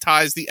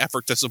systematized the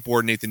effort to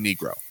subordinate the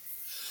Negro.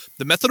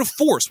 The method of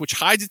force which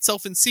hides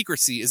itself in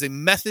secrecy is a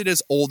method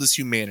as old as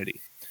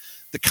humanity.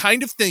 The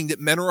kind of thing that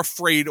men are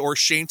afraid or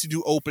ashamed to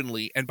do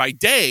openly, and by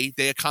day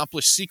they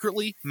accomplish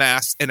secretly,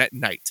 masked, and at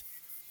night.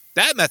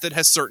 That method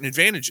has certain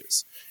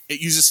advantages.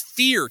 It uses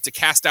fear to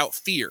cast out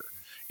fear.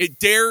 It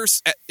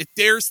dares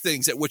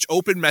things at which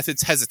open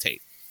methods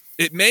hesitate.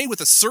 It may,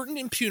 with a certain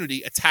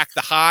impunity, attack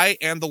the high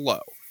and the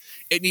low.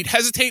 It need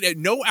hesitate at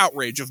no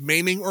outrage of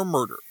maiming or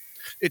murder.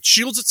 It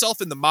shields itself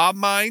in the mob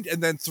mind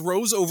and then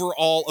throws over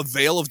all a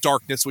veil of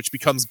darkness which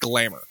becomes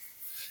glamour.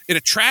 It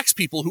attracts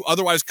people who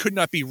otherwise could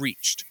not be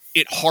reached.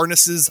 It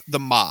harnesses the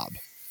mob.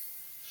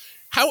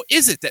 How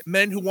is it that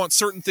men who want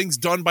certain things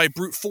done by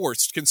brute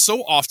force can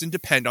so often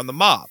depend on the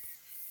mob?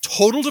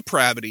 Total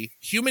depravity,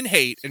 human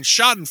hate, and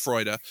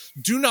schadenfreude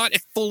do not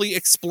fully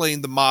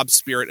explain the mob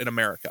spirit in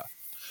America.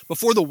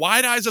 Before the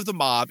wide eyes of the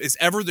mob is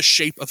ever the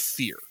shape of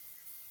fear.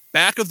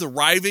 Back of the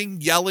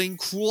writhing, yelling,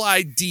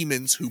 cruel-eyed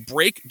demons who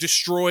break,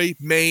 destroy,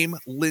 maim,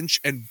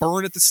 lynch, and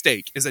burn at the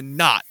stake is a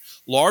knot,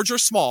 large or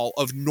small,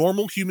 of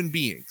normal human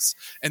beings.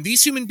 And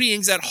these human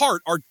beings at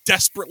heart are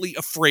desperately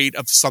afraid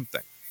of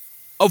something.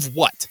 Of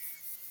what?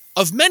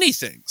 Of many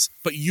things,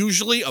 but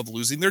usually of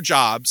losing their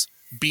jobs,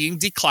 being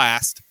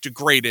declassed,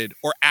 degraded,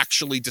 or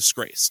actually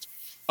disgraced.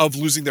 Of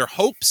losing their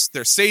hopes,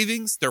 their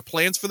savings, their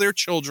plans for their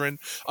children,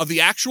 of the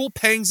actual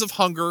pangs of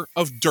hunger,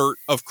 of dirt,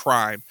 of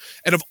crime.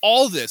 And of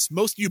all this,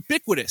 most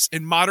ubiquitous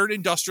in modern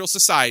industrial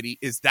society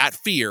is that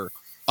fear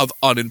of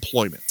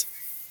unemployment.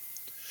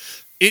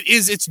 It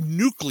is its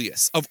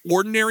nucleus of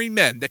ordinary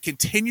men that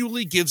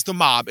continually gives the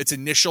mob its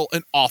initial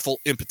and awful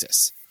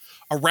impetus.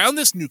 Around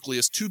this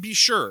nucleus, to be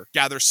sure,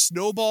 gather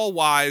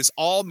snowball-wise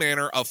all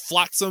manner of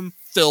flotsam,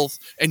 filth,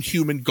 and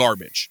human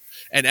garbage,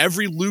 and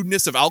every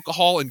lewdness of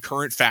alcohol and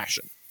current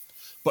fashion.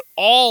 But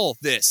all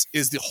this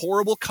is the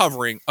horrible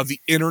covering of the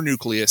inner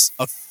nucleus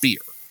of fear.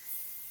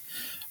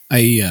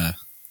 I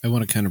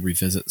want to kind of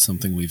revisit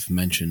something we've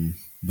mentioned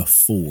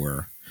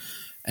before,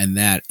 and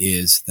that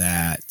is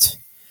that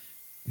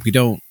we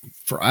don't,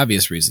 for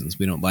obvious reasons,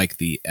 we don't like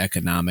the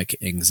economic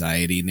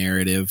anxiety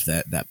narrative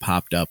that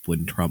popped up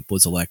when Trump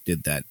was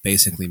elected, that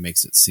basically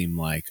makes it seem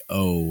like,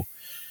 oh,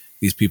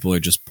 these people are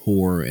just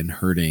poor and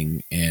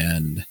hurting,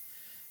 and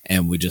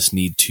we just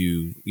need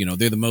to,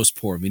 they're the most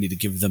poor. We need to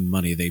give them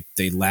money.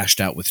 They lashed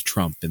out with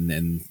Trump,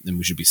 and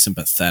we should be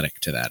sympathetic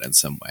to that in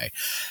some way.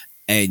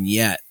 And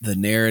yet the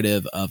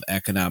narrative of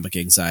economic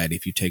anxiety,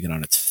 if you take it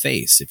on its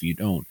face, if you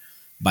don't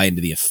buy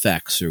into the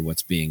effects or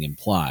what's being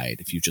implied,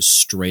 if you just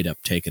straight up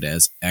take it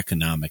as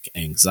economic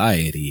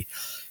anxiety,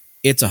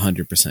 it's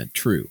 100%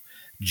 true.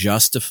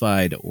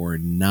 Justified or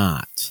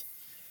not,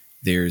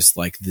 there's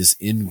like this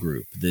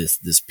in-group,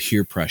 this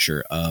peer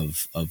pressure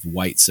of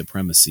white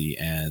supremacy.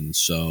 And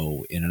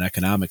so in an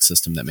economic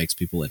system that makes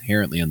people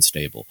inherently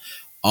unstable,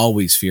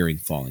 always fearing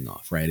falling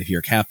off, right? If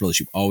you're a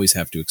capitalist, you always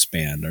have to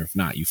expand, or if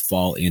not, you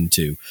fall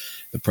into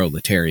the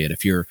proletariat.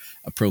 If you're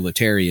a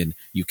proletarian,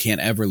 you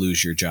can't ever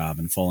lose your job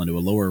and fall into a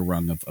lower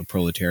rung of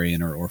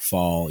proletarian, or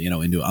fall,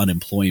 into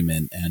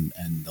unemployment and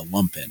the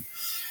lumpen,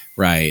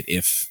 right?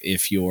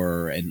 If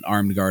you're an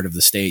armed guard of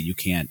the state, you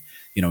can't,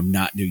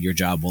 not do your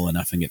job well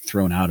enough and get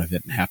thrown out of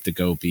it and have to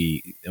go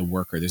be a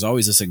worker. There's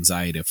always this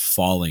anxiety of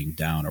falling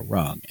down a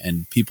rung,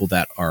 and people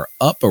that are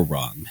up a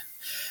rung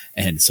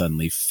and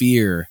suddenly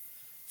fear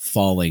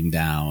falling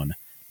down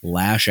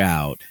lash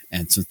out.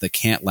 And since they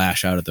can't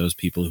lash out at those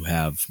people who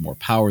have more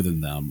power than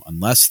them,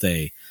 unless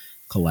they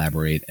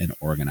collaborate and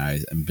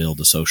organize and build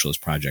a socialist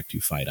project you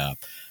fight up,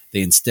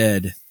 they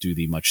instead do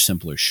the much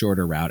simpler,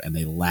 shorter route, and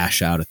they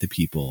lash out at the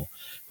people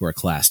who are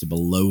classed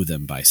below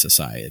them by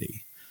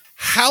society.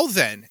 How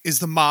then is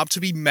the mob to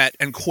be met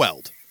and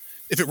quelled?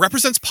 If it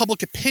represents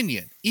public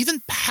opinion,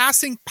 even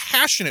passing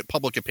passionate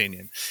public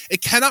opinion,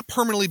 it cannot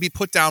permanently be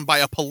put down by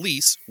a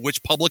police,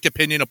 which public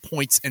opinion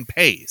appoints and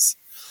pays.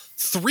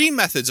 3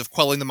 methods of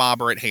quelling the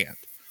mob are at hand.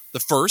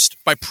 The first,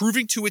 by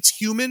proving to its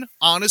human,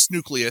 honest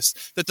nucleus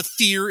that the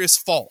fear is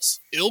false,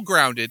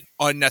 ill-grounded,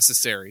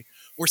 unnecessary.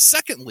 Or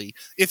secondly,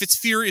 if its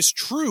fear is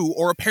true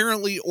or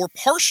apparently or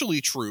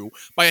partially true,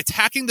 by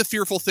attacking the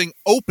fearful thing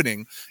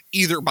opening,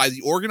 either by the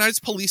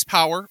organized police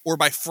power or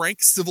by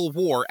frank civil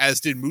war,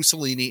 as did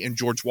Mussolini and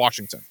George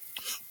Washington.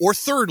 Or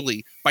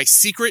thirdly, by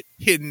secret,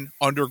 hidden,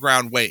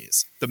 underground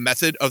ways, the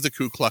method of the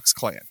Ku Klux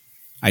Klan.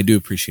 I do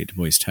appreciate Du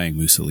Bois tying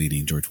Mussolini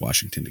and George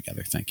Washington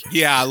together. Thank you.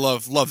 Yeah, I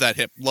love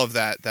that love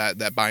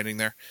that binding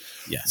there.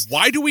 Yes.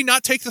 Why do we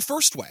not take the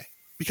first way?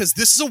 Because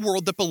this is a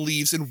world that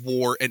believes in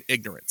war and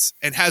ignorance,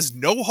 and has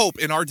no hope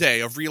in our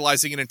day of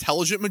realizing an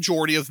intelligent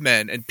majority of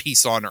men and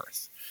peace on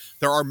earth.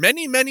 There are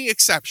many, many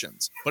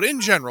exceptions, but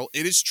in general,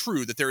 it is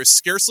true that there is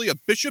scarcely a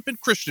bishop in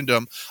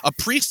Christendom, a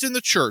priest in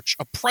the church,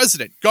 a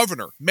president,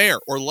 governor, mayor,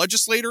 or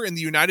legislator in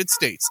the United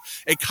States,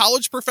 a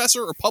college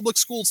professor or public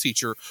school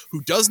teacher who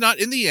does not,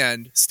 in the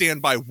end,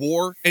 stand by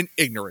war and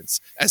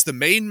ignorance as the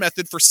main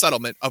method for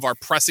settlement of our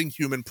pressing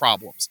human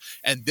problems.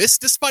 And this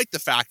despite the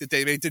fact that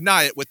they may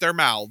deny it with their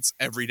mouths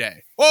every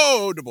day.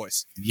 Whoa, Du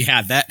Bois.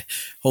 Yeah,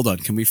 hold on.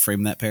 Can we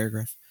frame that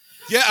paragraph?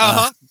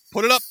 Yeah,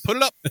 Put it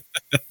up.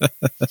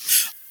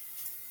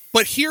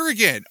 But here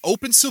again,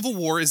 open civil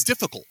war is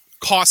difficult,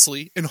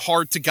 costly, and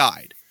hard to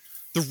guide.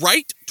 The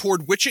right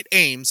toward which it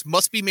aims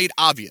must be made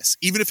obvious,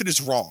 even if it is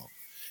wrong.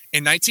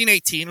 In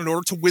 1918, in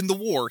order to win the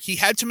war, he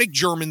had to make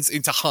Germans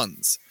into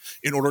Huns.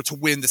 In order to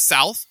win the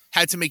South,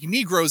 had to make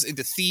Negroes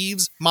into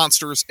thieves,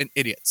 monsters, and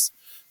idiots.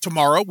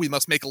 Tomorrow, we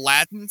must make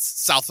Latins,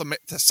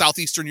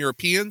 Southeastern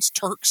Europeans,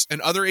 Turks, and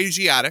other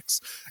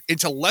Asiatics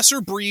into lesser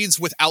breeds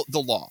without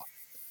the law.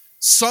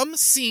 Some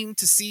seem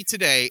to see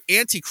today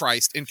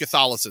Antichrist in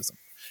Catholicism,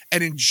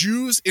 and in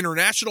Jews,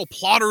 international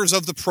plotters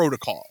of the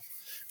protocol,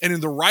 and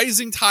in the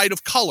rising tide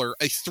of color,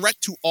 a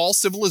threat to all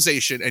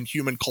civilization and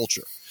human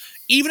culture.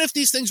 Even if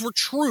these things were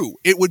true,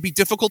 it would be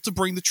difficult to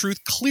bring the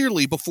truth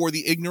clearly before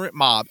the ignorant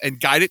mob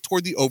and guide it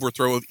toward the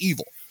overthrow of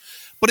evil.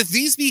 But if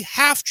these be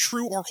half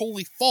true or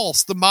wholly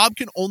false, the mob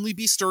can only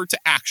be stirred to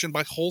action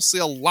by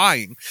wholesale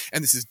lying,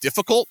 and this is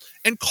difficult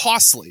and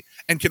costly,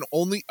 and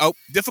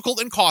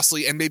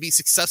may be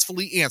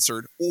successfully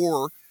answered,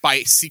 or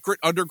by secret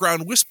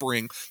underground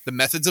whispering, the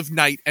methods of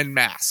night and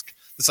mask,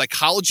 the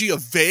psychology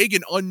of vague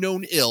and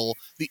unknown ill,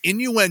 the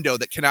innuendo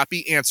that cannot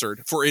be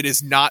answered, for it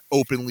is not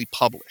openly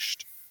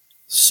published.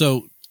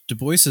 So Du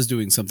Bois is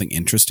doing something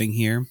interesting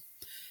here.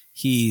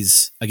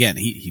 He's, again,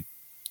 he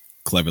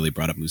cleverly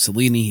brought up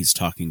Mussolini. He's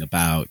talking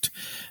about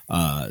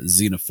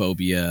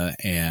xenophobia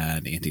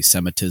and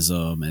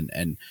anti-Semitism,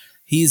 and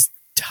he's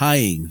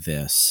tying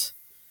this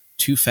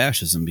to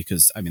fascism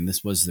because, I mean,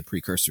 this was the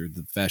precursor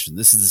to fascism.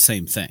 This is the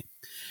same thing.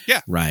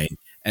 Yeah. Right.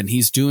 And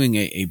he's doing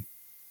a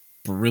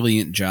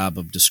brilliant job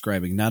of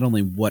describing not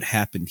only what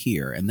happened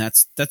here, and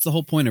that's the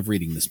whole point of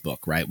reading this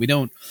book, right? We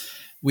don't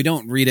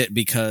read it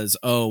because,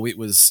 it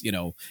was,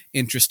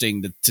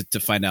 interesting to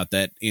find out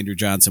that Andrew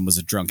Johnson was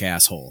a drunk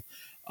asshole.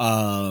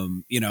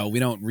 We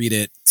don't read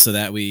it so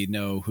that we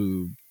know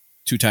who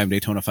two-time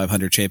Daytona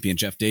 500 champion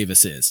Jeff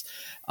Davis is.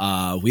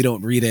 We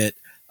don't read it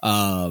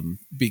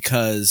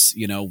because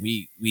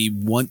we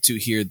want to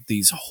hear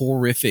these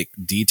horrific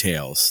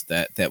details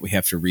that we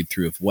have to read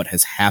through of what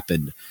has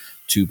happened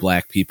to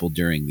Black people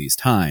during these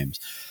times.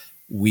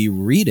 We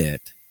read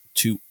it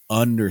to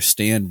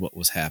understand what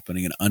was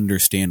happening and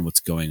understand what's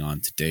going on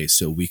today,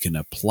 so we can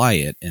apply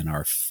it in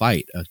our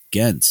fight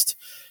against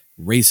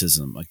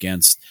racism,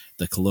 against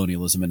the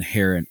colonialism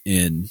inherent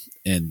in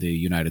the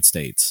United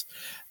States,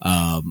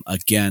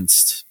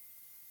 against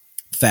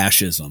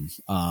fascism,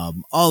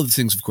 all the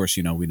things, of course,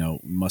 we know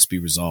must be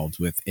resolved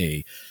with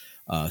a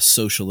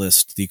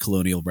socialist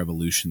decolonial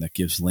revolution that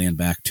gives land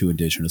back to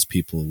indigenous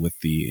people with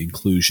the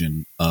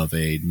inclusion of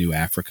a new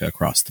Africa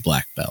across the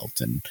Black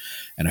Belt. And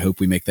I hope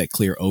we make that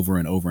clear over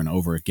and over and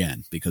over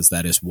again, because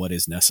that is what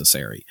is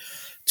necessary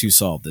to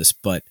solve this.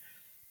 But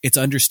it's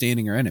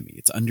understanding our enemy.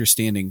 It's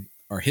understanding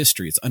our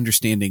history. It's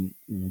understanding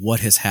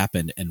what has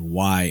happened and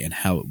why and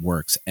how it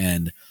works.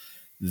 And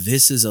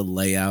this is a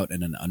layout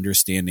and an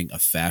understanding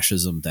of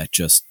fascism that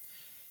just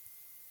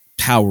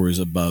towers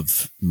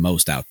above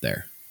most out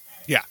there.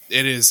 Yeah,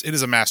 it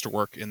is a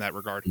masterwork in that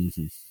regard.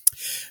 Mm-hmm.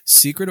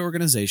 Secret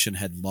organization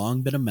had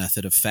long been a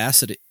method of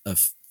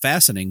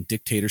fastening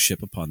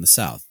dictatorship upon the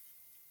South.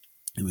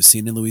 It was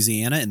seen in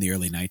Louisiana in the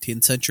early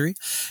 19th century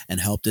and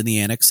helped in the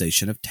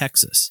annexation of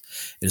Texas.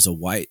 It is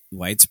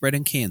widespread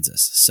in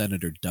Kansas.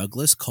 Senator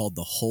Douglas called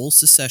the whole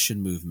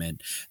secession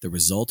movement the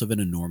result of an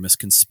enormous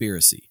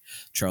conspiracy.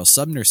 Charles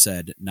Sumner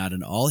said, "Not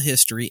in all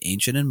history,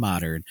 ancient and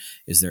modern,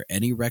 is there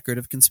any record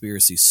of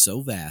conspiracy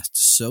so vast,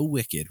 so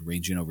wicked,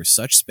 ranging over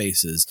such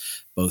spaces,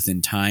 both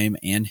in time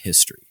and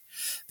history."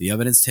 The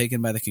evidence taken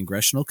by the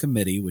Congressional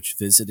Committee, which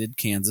visited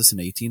Kansas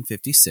in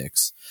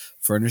 1856,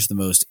 furnished the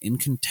most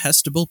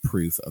incontestable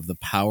proof of the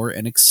power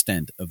and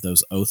extent of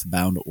those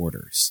oath-bound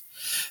orders.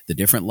 The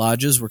different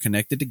lodges were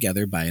connected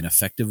together by an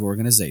effective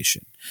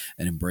organization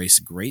and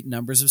embraced great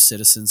numbers of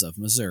citizens of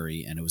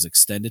Missouri, and it was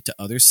extended to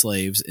other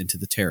slaves into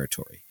the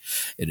territory.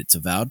 Its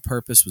avowed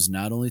purpose was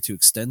not only to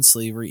extend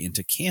slavery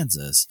into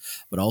Kansas,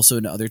 but also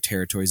into other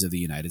territories of the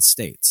United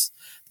States.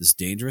 This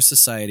dangerous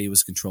society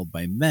was controlled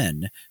by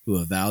men who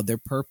avowed their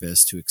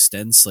purpose to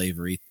extend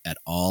slavery at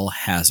all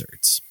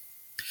hazards.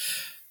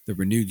 The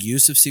renewed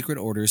use of secret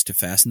orders to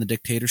fasten the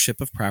dictatorship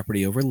of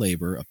property over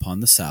labor upon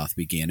the South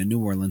began in New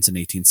Orleans in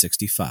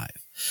 1865,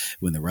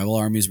 when the rebel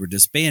armies were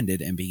disbanded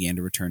and began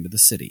to return to the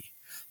city.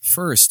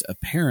 First,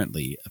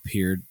 apparently,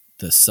 appeared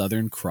the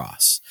Southern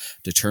Cross,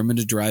 determined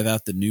to drive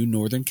out the new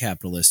Northern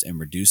capitalists and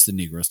reduce the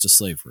Negroes to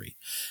slavery.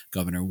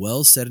 Governor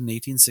Wells said in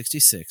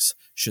 1866,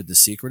 "Should the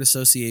secret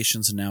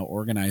associations now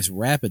organize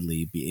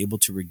rapidly be able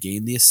to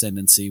regain the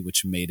ascendancy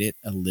which made it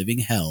a living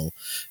hell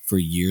for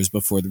years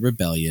before the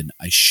rebellion,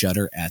 I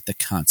shudder at the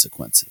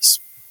consequences."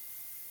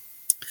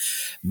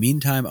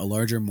 Meantime, a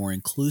larger, more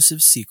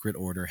inclusive secret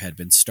order had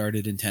been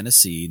started in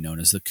Tennessee, known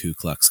as the Ku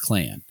Klux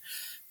Klan.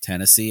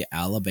 Tennessee,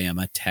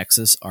 Alabama,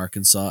 Texas,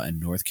 Arkansas,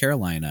 and North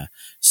Carolina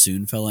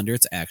soon fell under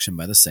its action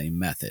by the same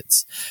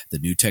methods. The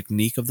new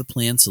technique of the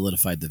plan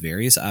solidified the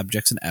various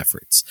objects and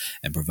efforts,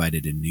 and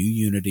provided a new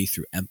unity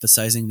through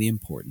emphasizing the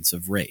importance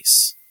of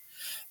race.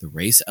 The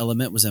race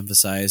element was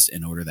emphasized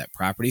in order that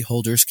property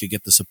holders could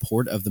get the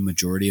support of the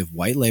majority of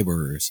white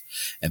laborers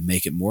and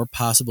make it more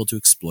possible to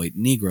exploit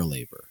Negro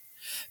labor.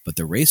 But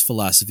the race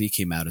philosophy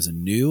came out as a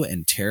new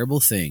and terrible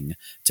thing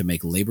to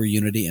make labor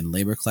unity and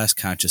labor class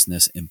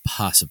consciousness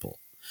impossible.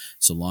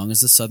 So long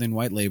as the Southern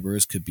white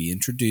laborers could be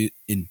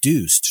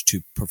induced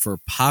to prefer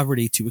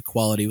poverty to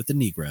equality with the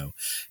Negro,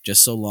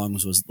 just so long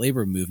as was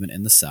labor movement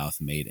in the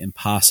South made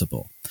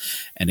impossible.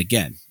 And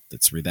again,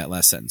 let's read that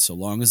last sentence. So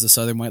long as the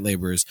Southern white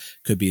laborers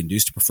could be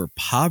induced to prefer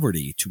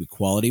poverty to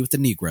equality with the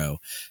Negro,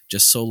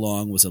 just so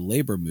long was a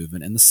labor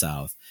movement in the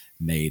South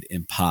made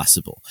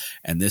impossible.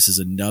 And this is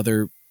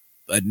another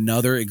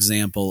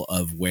example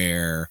of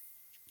where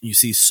you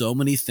see so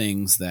many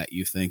things that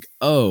you think,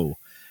 oh,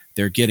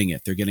 they're getting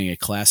it. They're getting a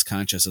class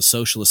conscious, a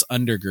socialist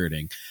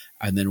undergirding,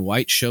 and then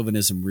white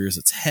chauvinism rears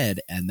its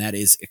head, and that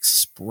is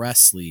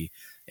expressly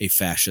a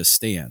fascist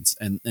stance.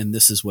 And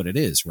this is what it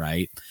is,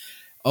 right?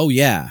 Oh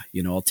yeah,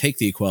 I'll take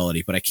the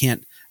equality, but I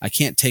can't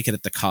take it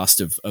at the cost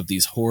of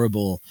these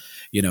horrible,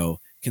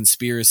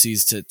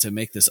 conspiracies to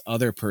make this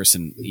other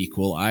person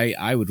equal.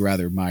 I would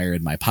rather mire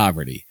in my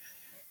poverty.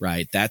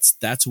 Right.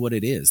 That's what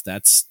it is.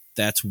 That's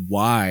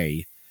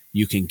why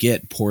you can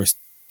get poor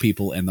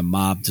people and the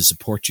mob to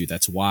support you.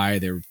 That's why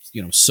there,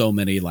 so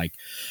many like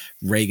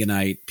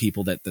Reaganite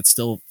people that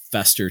still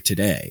fester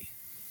today.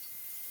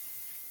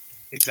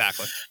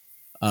 Exactly.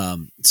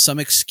 Some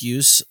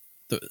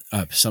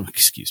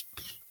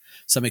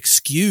Some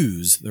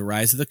excuse the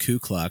rise of the Ku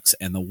Klux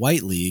and the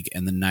White League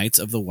and the Knights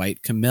of the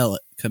White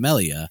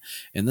Camellia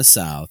in the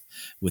South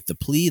with the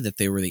plea that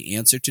they were the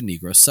answer to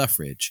Negro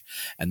suffrage,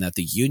 and that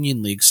the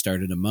Union League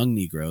started among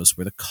Negroes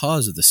were the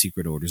cause of the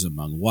secret orders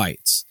among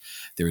whites.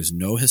 There is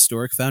no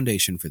historic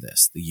foundation for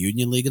this. The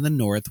Union League in the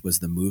North was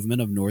the movement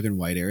of Northern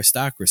white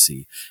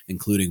aristocracy,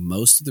 including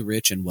most of the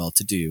rich and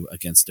well-to-do,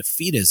 against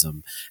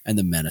defeatism and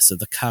the menace of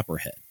the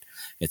Copperhead.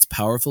 Its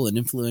powerful and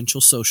influential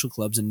social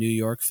clubs in New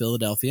York,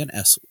 Philadelphia, and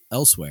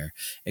elsewhere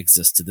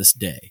exist to this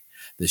day.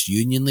 This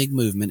Union League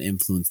movement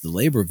influenced the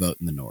labor vote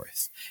in the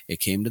North. It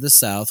came to the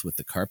South with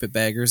the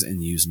carpetbaggers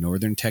and used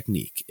Northern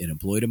technique. It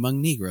employed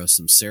among Negroes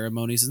some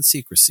ceremonies and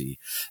secrecy,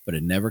 but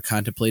it never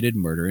contemplated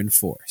murder and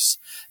force.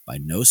 By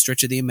no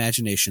stretch of the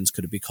imaginations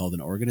could it be called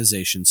an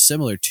organization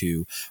similar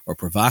to or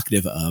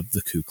provocative of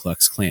the Ku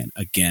Klux Klan.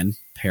 Again,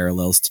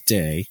 parallels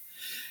today.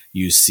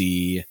 You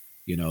see,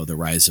 the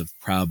rise of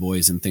Proud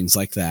Boys and things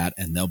like that,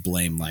 and they'll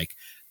blame like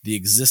the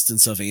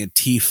existence of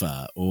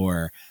Antifa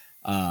or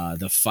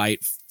the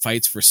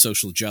fights for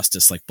social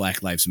justice like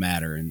Black Lives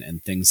Matter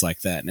and things like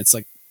that. And it's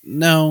like,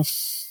 no,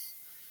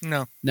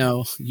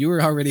 you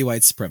were already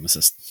white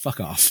supremacist.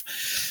 Fuck off.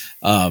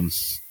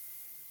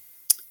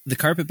 The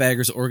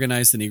carpetbaggers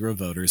organized the Negro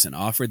voters and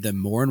offered them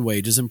more in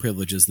wages and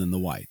privileges than the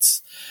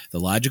whites. The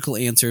logical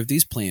answer of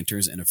these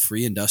planters in a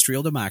free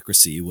industrial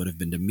democracy would have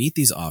been to meet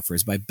these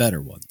offers by better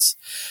ones.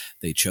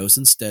 They chose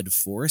instead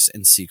force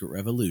and secret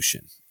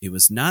revolution. It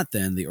was not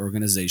then the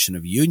organization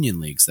of union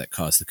leagues that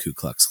caused the Ku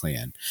Klux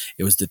Klan.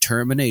 It was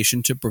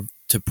determination to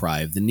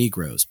deprive the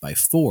Negroes by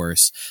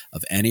force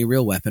of any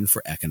real weapon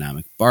for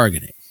economic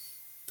bargaining.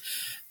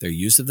 Their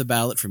use of the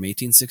ballot from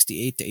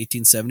 1868 to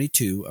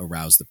 1872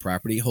 aroused the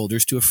property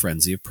holders to a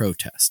frenzy of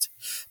protest,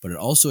 but it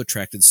also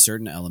attracted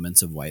certain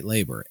elements of white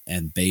labor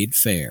and bade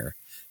fair,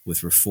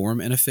 with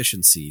reform and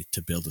efficiency,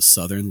 to build a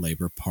Southern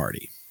Labor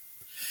Party.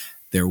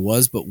 There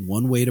was but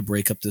one way to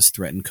break up this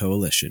threatened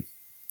coalition,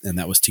 and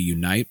that was to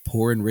unite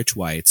poor and rich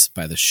whites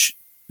by the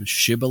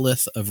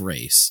shibboleth of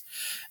race,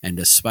 and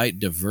despite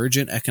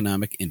divergent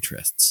economic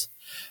interests.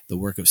 The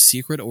work of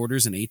secret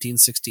orders in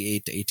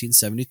 1868 to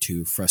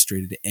 1872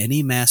 frustrated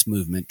any mass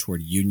movement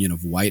toward union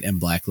of white and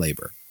black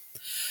labor.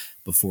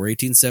 Before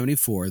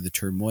 1874, the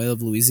turmoil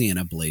of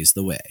Louisiana blazed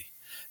the way.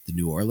 The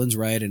New Orleans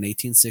riot in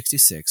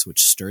 1866,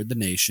 which stirred the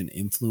nation,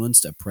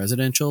 influenced a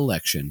presidential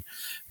election,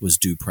 was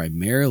due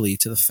primarily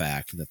to the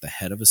fact that the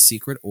head of a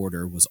secret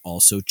order was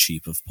also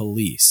chief of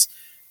police.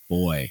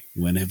 Boy,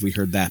 when have we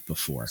heard that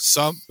before?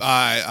 Some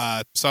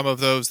of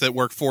those that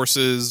work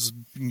forces,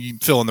 you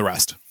fill in the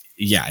rest.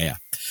 Yeah.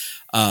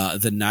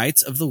 The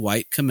Knights of the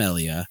White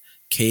Camellia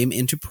came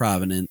into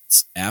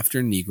prominence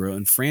after Negro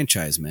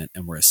enfranchisement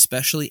and were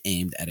especially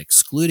aimed at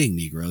excluding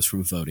Negroes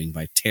from voting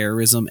by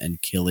terrorism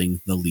and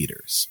killing the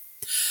leaders.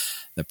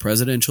 The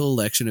presidential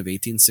election of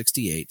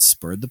 1868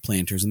 spurred the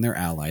planters and their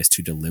allies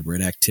to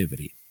deliberate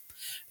activity.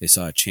 They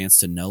saw a chance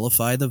to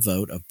nullify the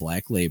vote of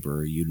black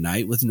labor,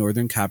 unite with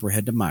Northern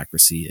Copperhead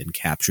democracy, and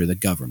capture the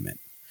government.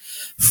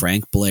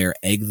 Frank Blair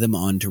egged them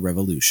on to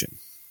revolution.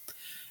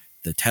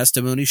 The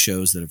testimony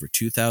shows that over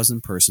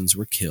 2,000 persons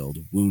were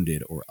killed,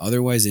 wounded, or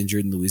otherwise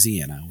injured in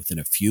Louisiana within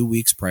a few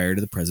weeks prior to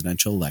the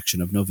presidential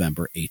election of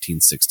November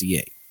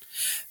 1868.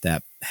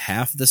 That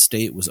half the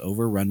state was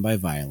overrun by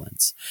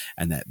violence,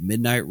 and that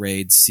midnight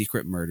raids,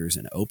 secret murders,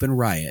 and open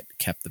riot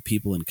kept the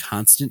people in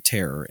constant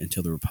terror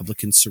until the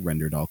Republicans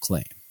surrendered all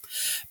claim.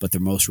 But the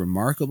most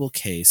remarkable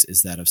case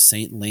is that of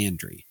St.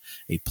 Landry,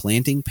 a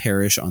planting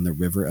parish on the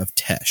river of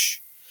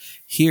Teche.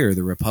 Here,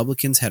 the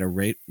Republicans had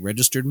a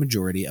registered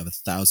majority of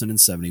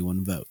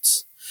 1,071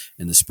 votes.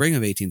 In the spring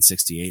of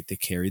 1868, they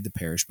carried the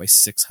parish by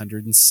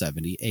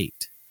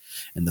 678.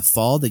 In the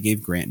fall, they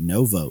gave Grant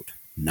no vote,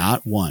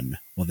 not one,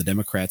 while the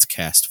Democrats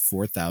cast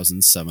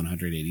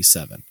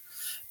 4,787,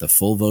 the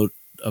full vote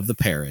of the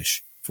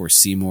parish, for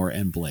Seymour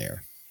and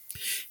Blair.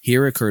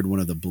 Here occurred one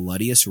of the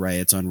bloodiest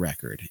riots on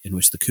record, in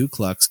which the Ku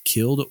Klux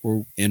killed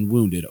and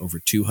wounded over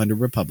 200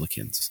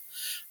 Republicans,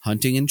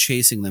 hunting and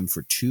chasing them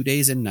for 2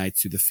 days and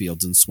nights through the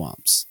fields and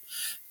swamps.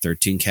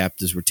 13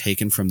 captives were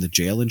taken from the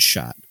jail and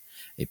shot.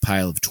 A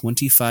pile of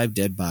 25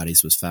 dead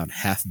bodies was found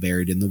half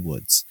buried in the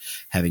woods.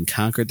 Having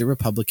conquered the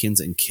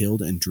Republicans and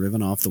killed and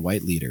driven off the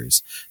white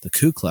leaders, the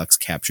Ku Klux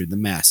captured the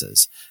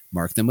masses,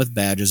 marked them with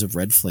badges of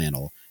red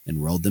flannel,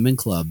 enrolled them in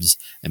clubs,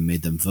 and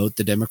made them vote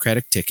the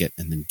Democratic ticket,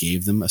 and then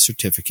gave them a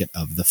certificate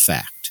of the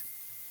fact.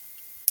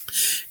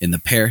 In the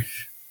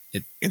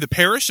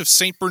parish of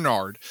St.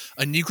 Bernard,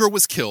 a Negro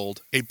was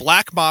killed, a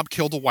black mob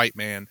killed a white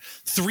man,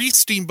 3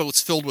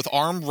 steamboats filled with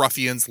armed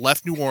ruffians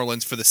left New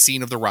Orleans for the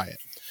scene of the riot.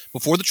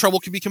 Before the trouble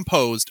could be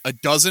composed, a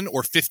dozen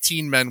or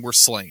 15 men were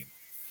slain.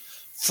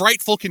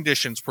 Frightful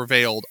conditions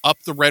prevailed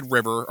up the Red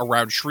River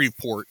around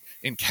Shreveport,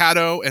 in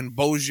Caddo and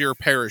Bossier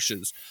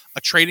parishes, a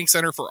trading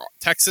center for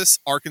Texas,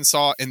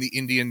 Arkansas, and the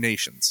Indian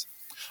nations.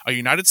 A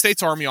United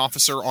States Army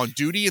officer on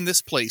duty in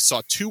this place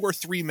saw 2 or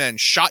 3 men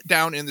shot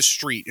down in the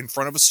street in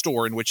front of a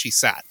store in which he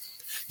sat.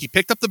 He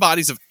picked up the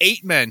bodies of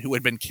 8 men who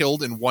had been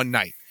killed in one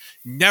night.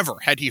 Never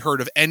had he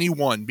heard of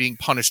anyone being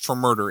punished for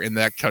murder in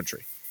that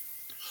country.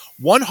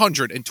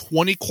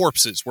 120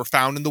 corpses were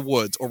found in the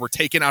woods or were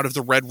taken out of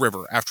the Red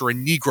River after a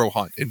Negro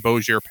hunt in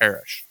Bossier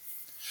Parish.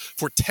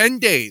 For 10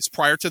 days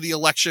prior to the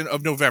election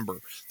of November,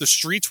 the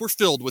streets were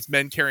filled with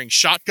men carrying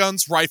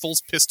shotguns,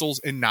 rifles, pistols,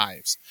 and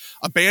knives.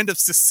 A band of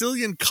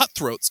Sicilian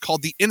cutthroats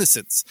called the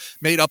Innocents,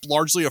 made up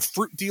largely of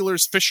fruit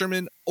dealers,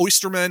 fishermen,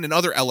 oystermen, and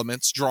other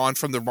elements drawn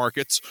from the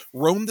markets,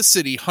 roamed the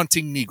city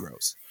hunting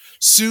Negroes.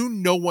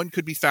 Soon, no one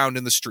could be found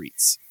in the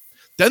streets.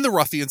 Then the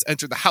ruffians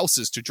entered the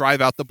houses to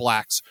drive out the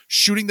blacks,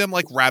 shooting them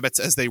like rabbits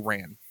as they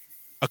ran.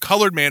 A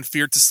colored man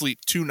feared to sleep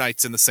 2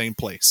 nights in the same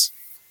place.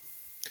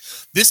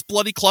 This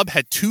bloody club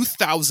had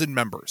 2,000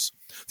 members.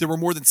 There were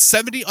more than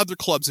 70 other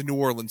clubs in New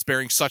Orleans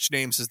bearing such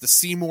names as the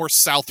Seymour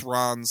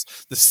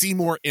Southrons, the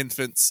Seymour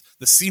Infants,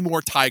 the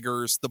Seymour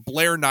Tigers, the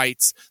Blair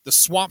Knights, the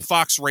Swamp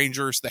Fox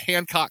Rangers, the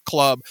Hancock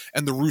Club,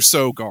 and the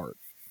Rousseau Guard.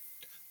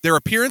 Their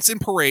appearance in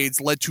parades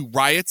led to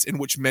riots in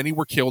which many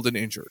were killed and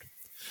injured.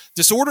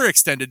 Disorder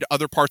extended to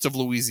other parts of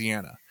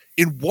Louisiana.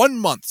 In 1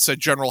 month, said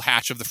General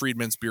Hatch of the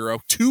Freedmen's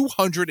Bureau,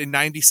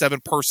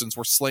 297 persons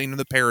were slain in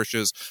the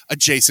parishes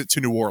adjacent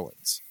to New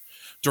Orleans.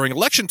 During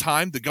election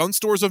time, the gun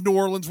stores of New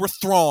Orleans were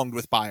thronged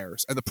with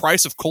buyers, and the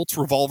price of Colt's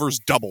revolvers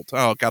doubled.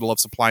 Oh, gotta love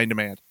supply and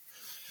demand.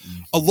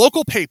 A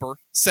local paper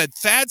said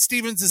Thad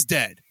Stevens is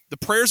dead. The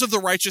prayers of the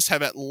righteous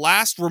have at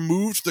last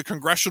removed the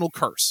congressional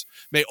curse.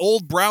 May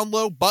old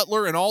Brownlow,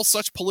 Butler, and all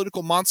such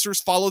political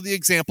monsters follow the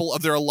example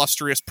of their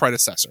illustrious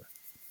predecessor.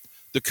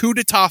 The coup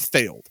d'etat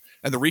failed,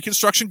 and the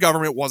Reconstruction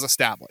government was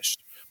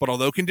established. But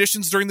although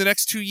conditions during the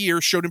next 2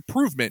 years showed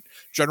improvement,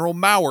 General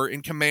Mower,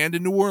 in command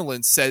in New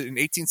Orleans, said in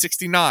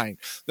 1869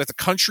 that the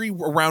country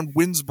around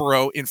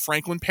Winnsboro in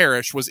Franklin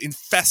Parish was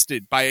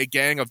infested by a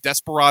gang of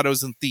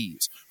desperados and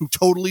thieves who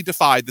totally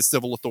defied the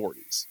civil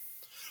authorities.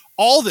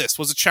 All this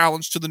was a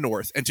challenge to the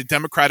North and to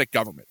democratic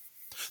government.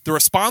 The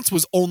response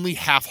was only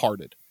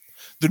half-hearted.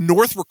 The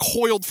North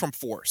recoiled from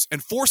force,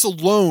 and force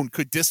alone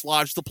could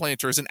dislodge the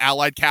planters and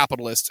allied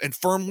capitalists and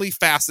firmly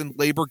fasten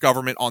labor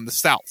government on the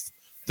South.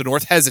 The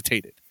North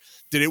hesitated.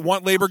 Did it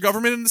want labor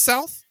government in the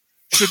South?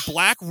 Should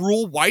black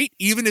rule white,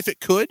 even if it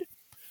could?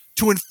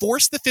 To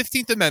enforce the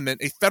 15th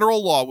Amendment, a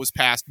federal law was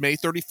passed May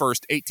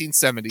 31st,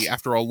 1870,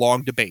 after a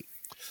long debate.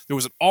 There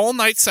was an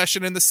all-night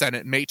session in the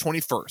Senate May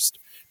 21st.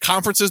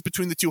 Conferences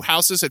between the two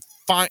houses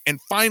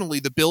and finally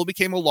the bill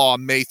became a law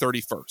May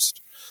 31st.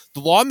 The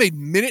law made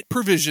minute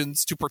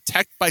provisions to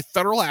protect by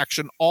federal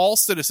action all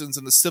citizens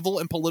in the civil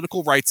and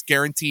political rights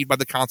guaranteed by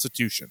the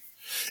Constitution.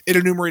 It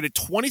enumerated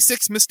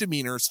 26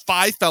 misdemeanors,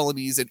 5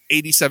 felonies, and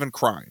 87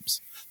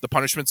 crimes. The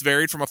punishments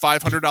varied from a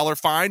 $500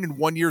 fine and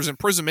 1 year's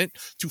imprisonment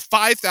to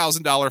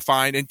 $5,000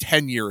 fine and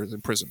 10 years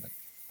imprisonment.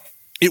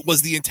 It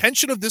was the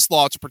intention of this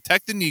law to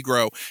protect the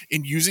Negro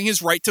in using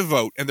his right to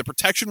vote, and the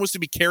protection was to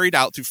be carried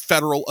out through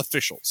federal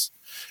officials.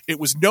 It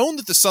was known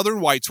that the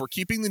Southern whites were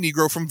keeping the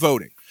Negro from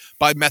voting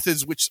by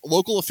methods which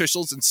local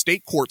officials and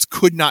state courts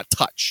could not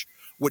touch.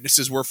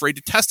 Witnesses were afraid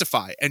to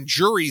testify, and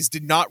juries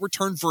did not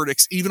return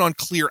verdicts even on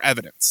clear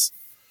evidence.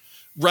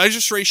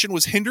 Registration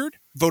was hindered,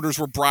 voters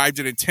were bribed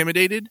and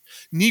intimidated,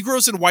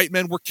 Negroes and white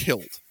men were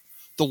killed.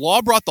 The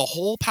law brought the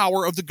whole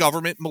power of the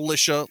government,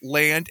 militia,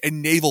 land,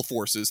 and naval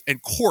forces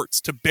and courts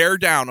to bear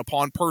down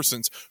upon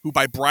persons who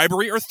by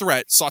bribery or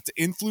threat sought to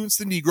influence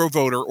the Negro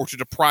voter or to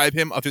deprive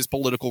him of his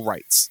political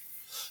rights.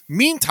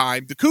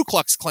 Meantime, the Ku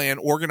Klux Klan,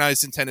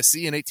 organized in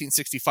Tennessee in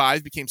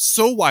 1865, became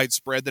so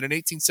widespread that in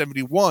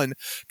 1871,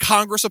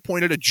 Congress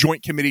appointed a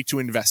joint committee to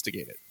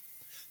investigate it.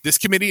 This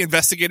committee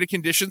investigated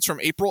conditions from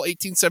April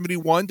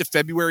 1871 to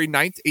February 9,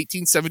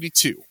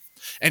 1872,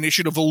 and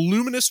issued a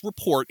voluminous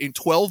report in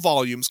 12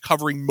 volumes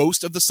covering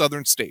most of the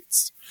southern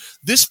states.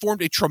 This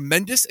formed a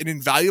tremendous and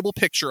invaluable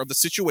picture of the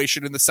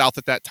situation in the South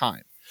at that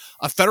time.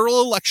 A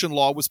federal election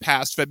law was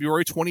passed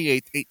February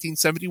 28,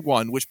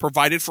 1871, which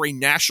provided for a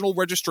national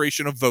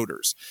registration of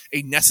voters,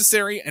 a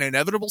necessary and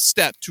inevitable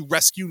step to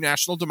rescue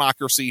national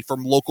democracy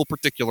from local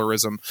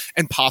particularism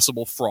and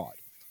possible fraud.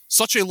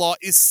 Such a law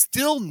is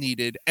still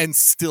needed and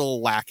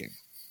still lacking.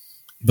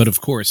 But of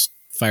course,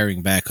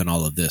 firing back on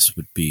all of this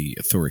would be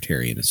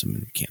authoritarianism, and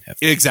we can't have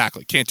that.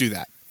 Exactly. Can't do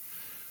that.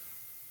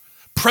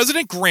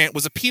 President Grant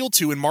was appealed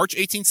to in March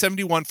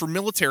 1871 for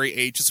military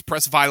aid to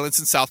suppress violence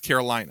in South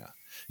Carolina.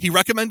 He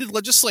recommended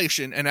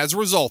legislation, and as a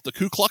result, the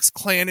Ku Klux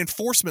Klan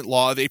Enforcement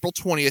Law of April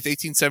 20th,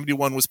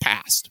 1871 was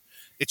passed.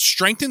 It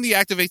strengthened the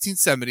Act of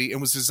 1870 and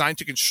was designed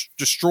to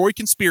destroy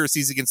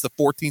conspiracies against the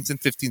 14th and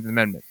 15th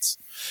Amendments.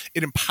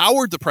 It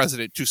empowered the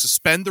president to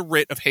suspend the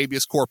writ of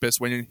habeas corpus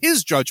when, in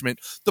his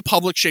judgment, the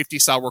public safety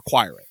shall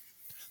require it.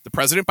 The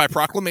president, by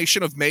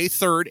proclamation of May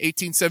 3rd,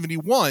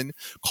 1871,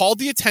 called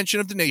the attention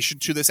of the nation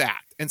to this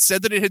act and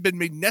said that it had been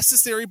made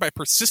necessary by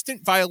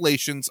persistent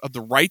violations of the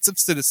rights of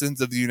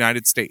citizens of the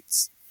United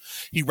States.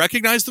 He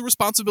recognized the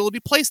responsibility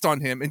placed on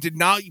him and did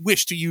not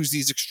wish to use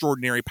these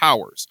extraordinary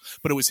powers,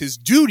 but it was his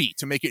duty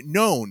to make it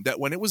known that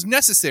when it was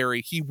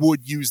necessary, he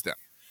would use them.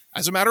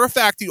 As a matter of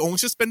fact, he only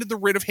suspended the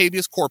writ of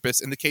habeas corpus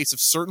in the case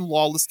of certain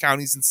lawless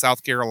counties in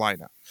South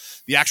Carolina.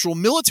 The actual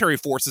military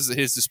forces at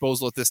his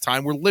disposal at this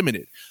time were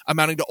limited,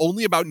 amounting to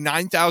only about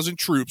 9,000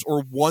 troops,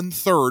 or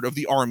 1/3 of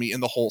the army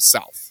in the whole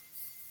South.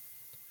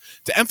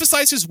 To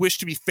emphasize his wish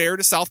to be fair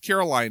to South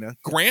Carolina,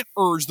 Grant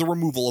urged the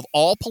removal of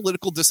all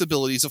political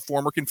disabilities of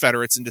former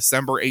Confederates in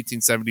December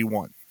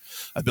 1871.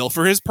 A bill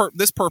for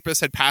this purpose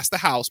had passed the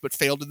House but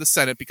failed in the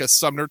Senate because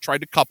Sumner tried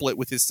to couple it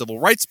with his Civil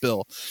Rights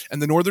Bill,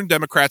 and the Northern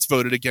Democrats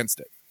voted against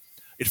it.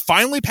 It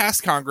finally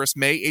passed Congress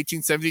May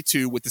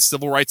 1872 with the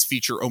civil rights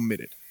feature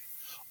omitted.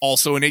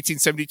 Also in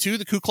 1872,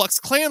 the Ku Klux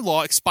Klan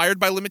law expired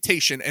by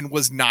limitation and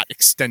was not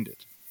extended.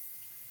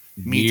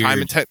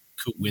 Meantime,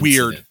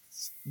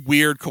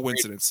 weird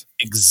coincidence.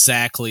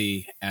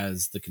 Exactly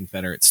as the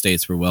Confederate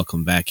States were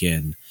welcomed back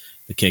in,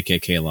 the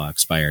KKK law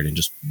expired and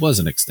just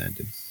wasn't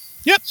extended.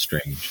 Yep.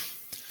 Strange.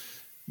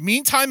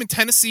 Meantime, in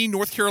Tennessee,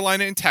 North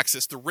Carolina, and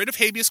Texas, the writ of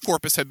habeas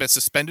corpus had been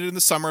suspended in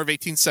the summer of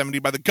 1870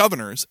 by the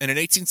governors, and in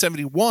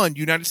 1871,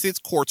 United States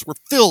courts were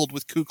filled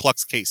with Ku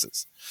Klux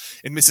cases.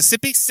 In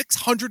Mississippi,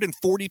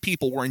 640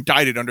 people were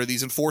indicted under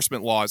these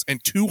enforcement laws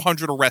and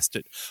 200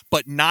 arrested,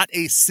 but not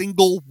a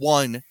single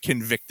one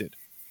convicted.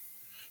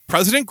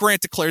 President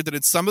Grant declared that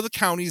in some of the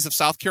counties of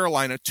South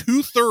Carolina,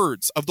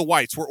 2/3 of the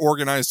whites were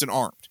organized and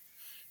armed.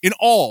 In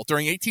all,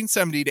 during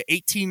 1870 to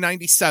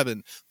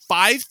 1897,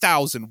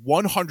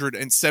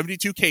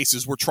 5,172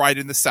 cases were tried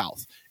in the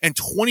South and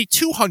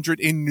 2,200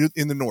 in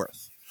the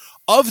North.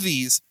 Of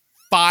these,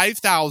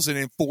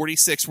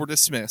 5,046 were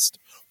dismissed,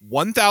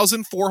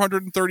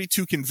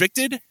 1,432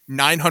 convicted,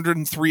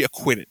 903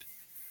 acquitted.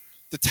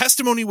 The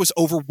testimony was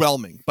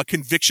overwhelming, but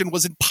conviction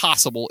was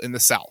impossible in the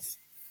South.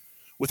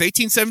 With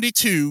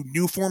 1872,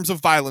 new forms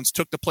of violence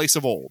took the place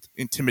of old: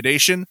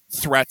 intimidation,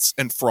 threats,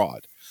 and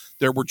fraud.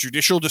 There were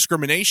judicial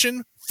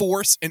discrimination,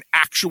 force, and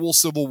actual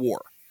civil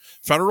war.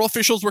 Federal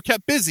officials were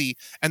kept busy,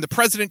 and the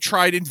president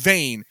tried in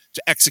vain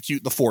to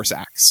execute the force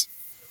acts.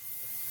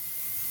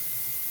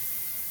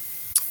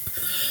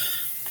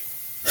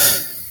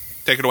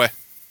 Take it away.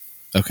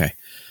 Okay.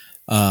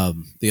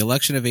 The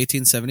election of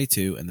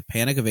 1872 and the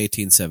Panic of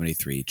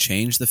 1873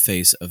 changed the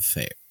face of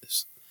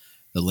affairs.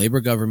 The labor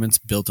governments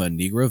built on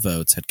Negro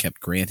votes had kept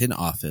Grant in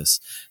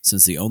office,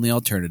 since the only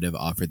alternative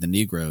offered the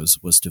Negroes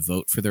was to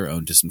vote for their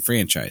own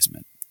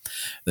disenfranchisement.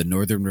 The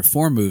Northern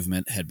Reform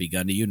movement had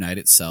begun to unite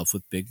itself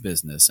with big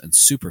business and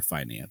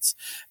superfinance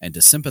and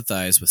to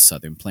sympathize with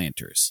Southern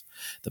planters.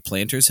 The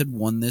planters had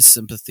won this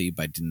sympathy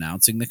by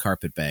denouncing the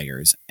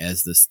carpetbaggers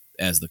as the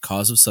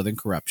cause of Southern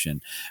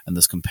corruption, and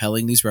thus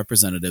compelling these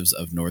representatives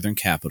of Northern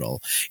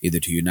capital either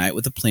to unite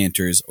with the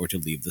planters or to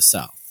leave the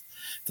South.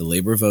 The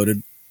labor vote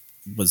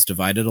was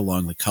divided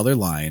along the color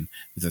line,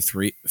 with the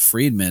three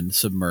freedmen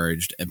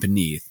submerged and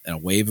beneath, and a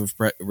wave of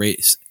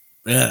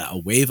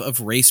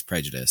race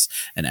prejudice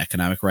and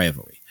economic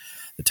rivalry.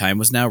 The time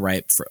was now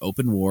ripe for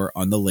open war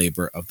on the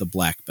labor of the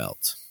Black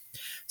Belt.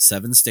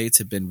 7 states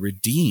had been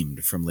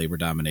redeemed from labor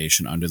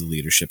domination under the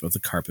leadership of the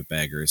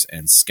carpetbaggers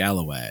and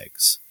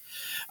scalawags,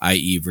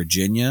 i.e.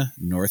 Virginia,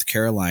 North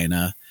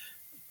Carolina,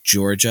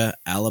 Georgia,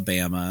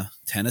 Alabama,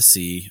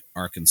 Tennessee,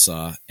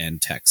 Arkansas,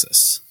 and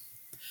Texas.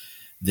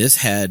 This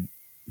had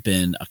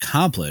been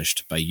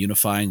accomplished by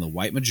unifying the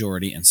white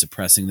majority and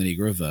suppressing the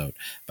Negro vote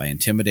by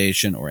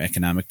intimidation or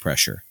economic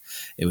pressure.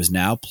 It was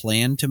now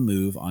planned to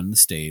move on the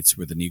states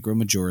where the Negro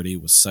majority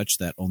was such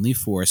that only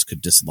force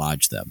could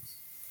dislodge them.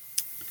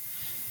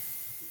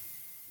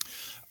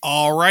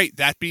 All right.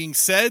 That being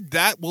said,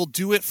 that will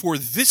do it for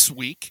this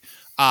week.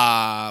 We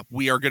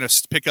are going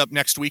to pick up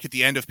next week at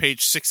the end of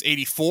page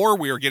 684.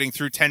 We are getting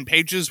through 10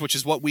 pages, which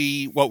is what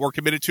we're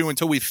committed to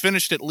until we've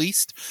finished at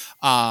least,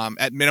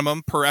 at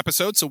minimum per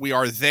episode. So we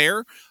are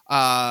there.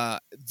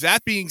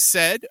 That being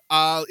said,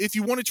 if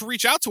you wanted to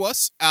reach out to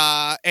us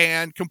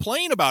and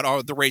complain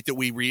about the rate that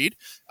we read,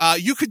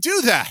 you could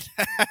do that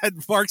at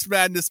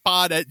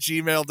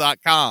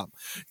marksmadnesspod@gmail.com.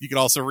 You can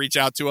also reach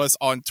out to us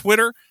on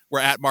Twitter. We're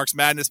at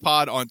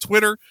marksmadnesspod on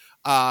Twitter.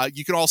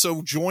 You can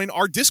also join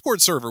our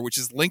Discord server, which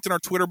is linked in our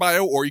Twitter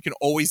bio, or you can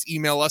always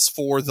email us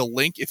for the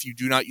link if you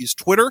do not use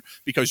Twitter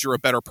because you're a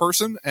better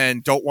person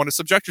and don't want to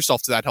subject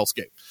yourself to that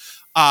hellscape.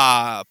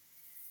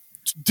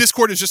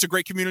 Discord is just a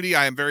great community.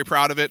 I am very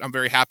proud of it. I'm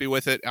very happy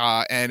with it.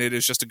 And it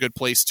is just a good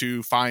place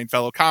to find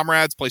fellow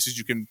comrades, places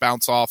you can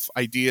bounce off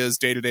ideas,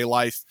 day-to-day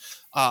life,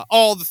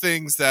 all the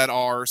things that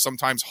are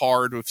sometimes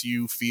hard if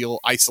you feel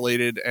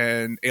isolated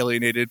and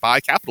alienated by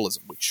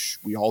capitalism, which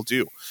we all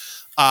do.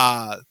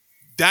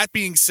 That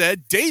being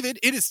said, David,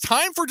 it is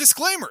time for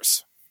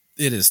disclaimers.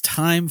 It is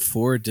time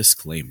for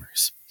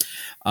disclaimers.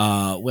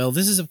 Well,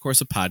 this is, of course,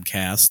 a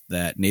podcast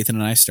that Nathan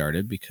and I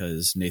started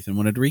because Nathan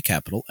wanted to read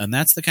Capital, and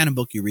that's the kind of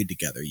book you read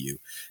together. You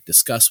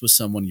discuss with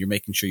someone, you're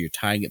making sure you're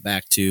tying it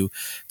back to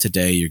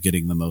today, you're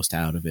getting the most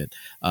out of it.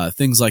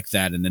 Things like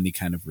that in any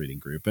kind of reading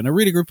group. And a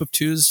reading group of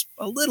 2 is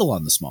a little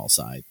on the small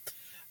side.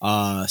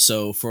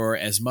 So for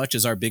as much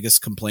as our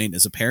biggest complaint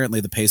is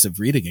apparently the pace of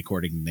reading,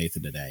 according to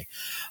Nathan today,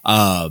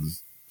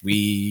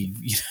 we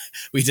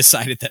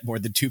decided that more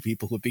than 2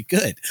 people would be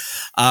good.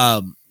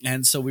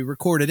 And so we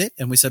recorded it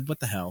and we said, what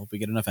the hell? We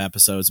get enough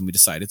episodes and we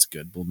decide it's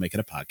good. We'll make it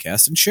a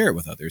podcast and share it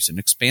with others and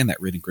expand that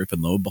reading group.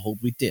 And lo and behold,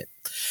 we did.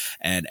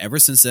 And ever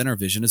since then, our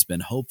vision has been,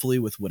 hopefully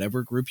with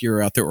whatever group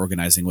you're out there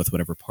organizing with,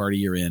 whatever party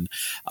you're in,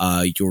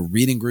 your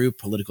reading group,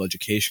 political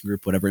education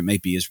group, whatever it may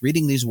be, is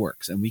reading these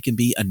works. And we can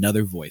be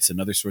another voice,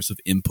 another source of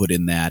input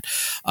in that,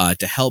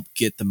 to help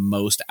get the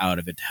most out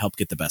of it, to help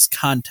get the best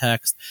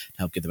context, to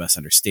help get the best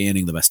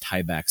understanding, the best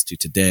tiebacks to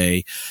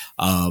today,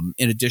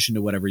 in addition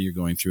to whatever you're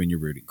going through in your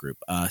reading group.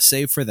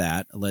 Save for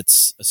that,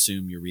 let's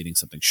assume you're reading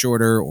something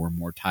shorter or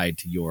more tied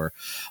to your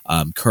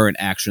current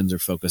actions or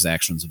focus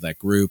actions of that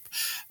group,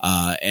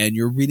 and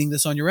you're reading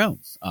this on your own.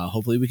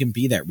 Hopefully we can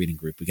be that reading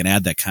group. We can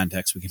add that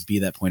context. We can be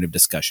that point of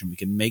discussion. We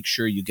can make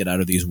sure you get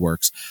out of these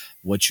works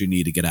what you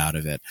need to get out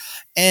of it.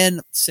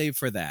 And save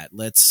for that,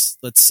 let's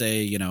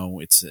say,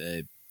 it's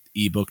a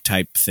ebook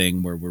type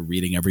thing where we're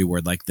reading every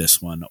word like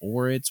this one,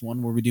 or it's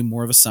one where we do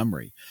more of a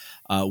summary.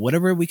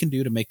 Whatever we can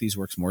do to make these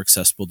works more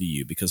accessible to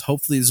you, because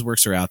hopefully these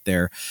works are out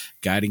there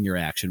guiding your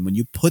action. When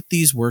you put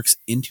these works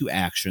into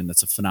action,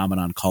 that's a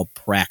phenomenon called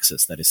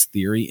praxis. That is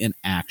theory in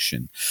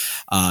action.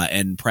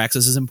 And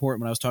praxis is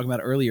important. When I was talking about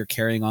earlier,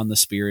 carrying on the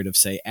spirit of,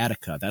 say,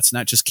 Attica, that's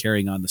not just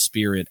carrying on the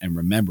spirit and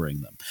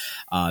remembering them.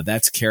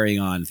 That's carrying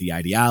on the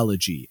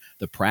ideology,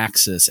 the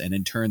praxis, and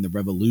in turn, the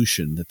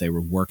revolution that they were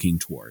working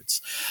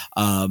towards.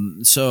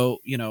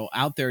 So,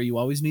 out there, you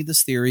always need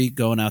this theory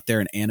going out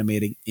there and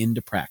animating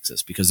into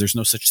praxis, because there's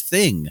no such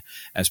thing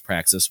as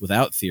praxis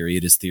without theory.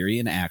 It is theory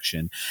in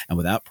action. And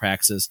without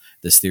praxis,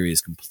 this theory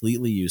is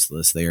completely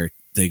useless.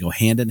 They go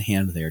hand in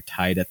hand. They are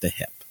tied at the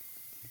hip.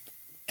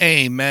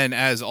 Amen.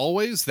 As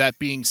always, that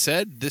being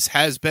said, this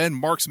has been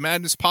Mark's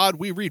Madness Pod.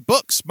 We read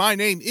books. My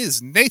name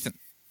is Nathan.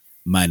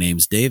 My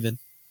name's David.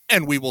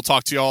 And we will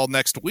talk to you all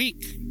next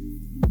week.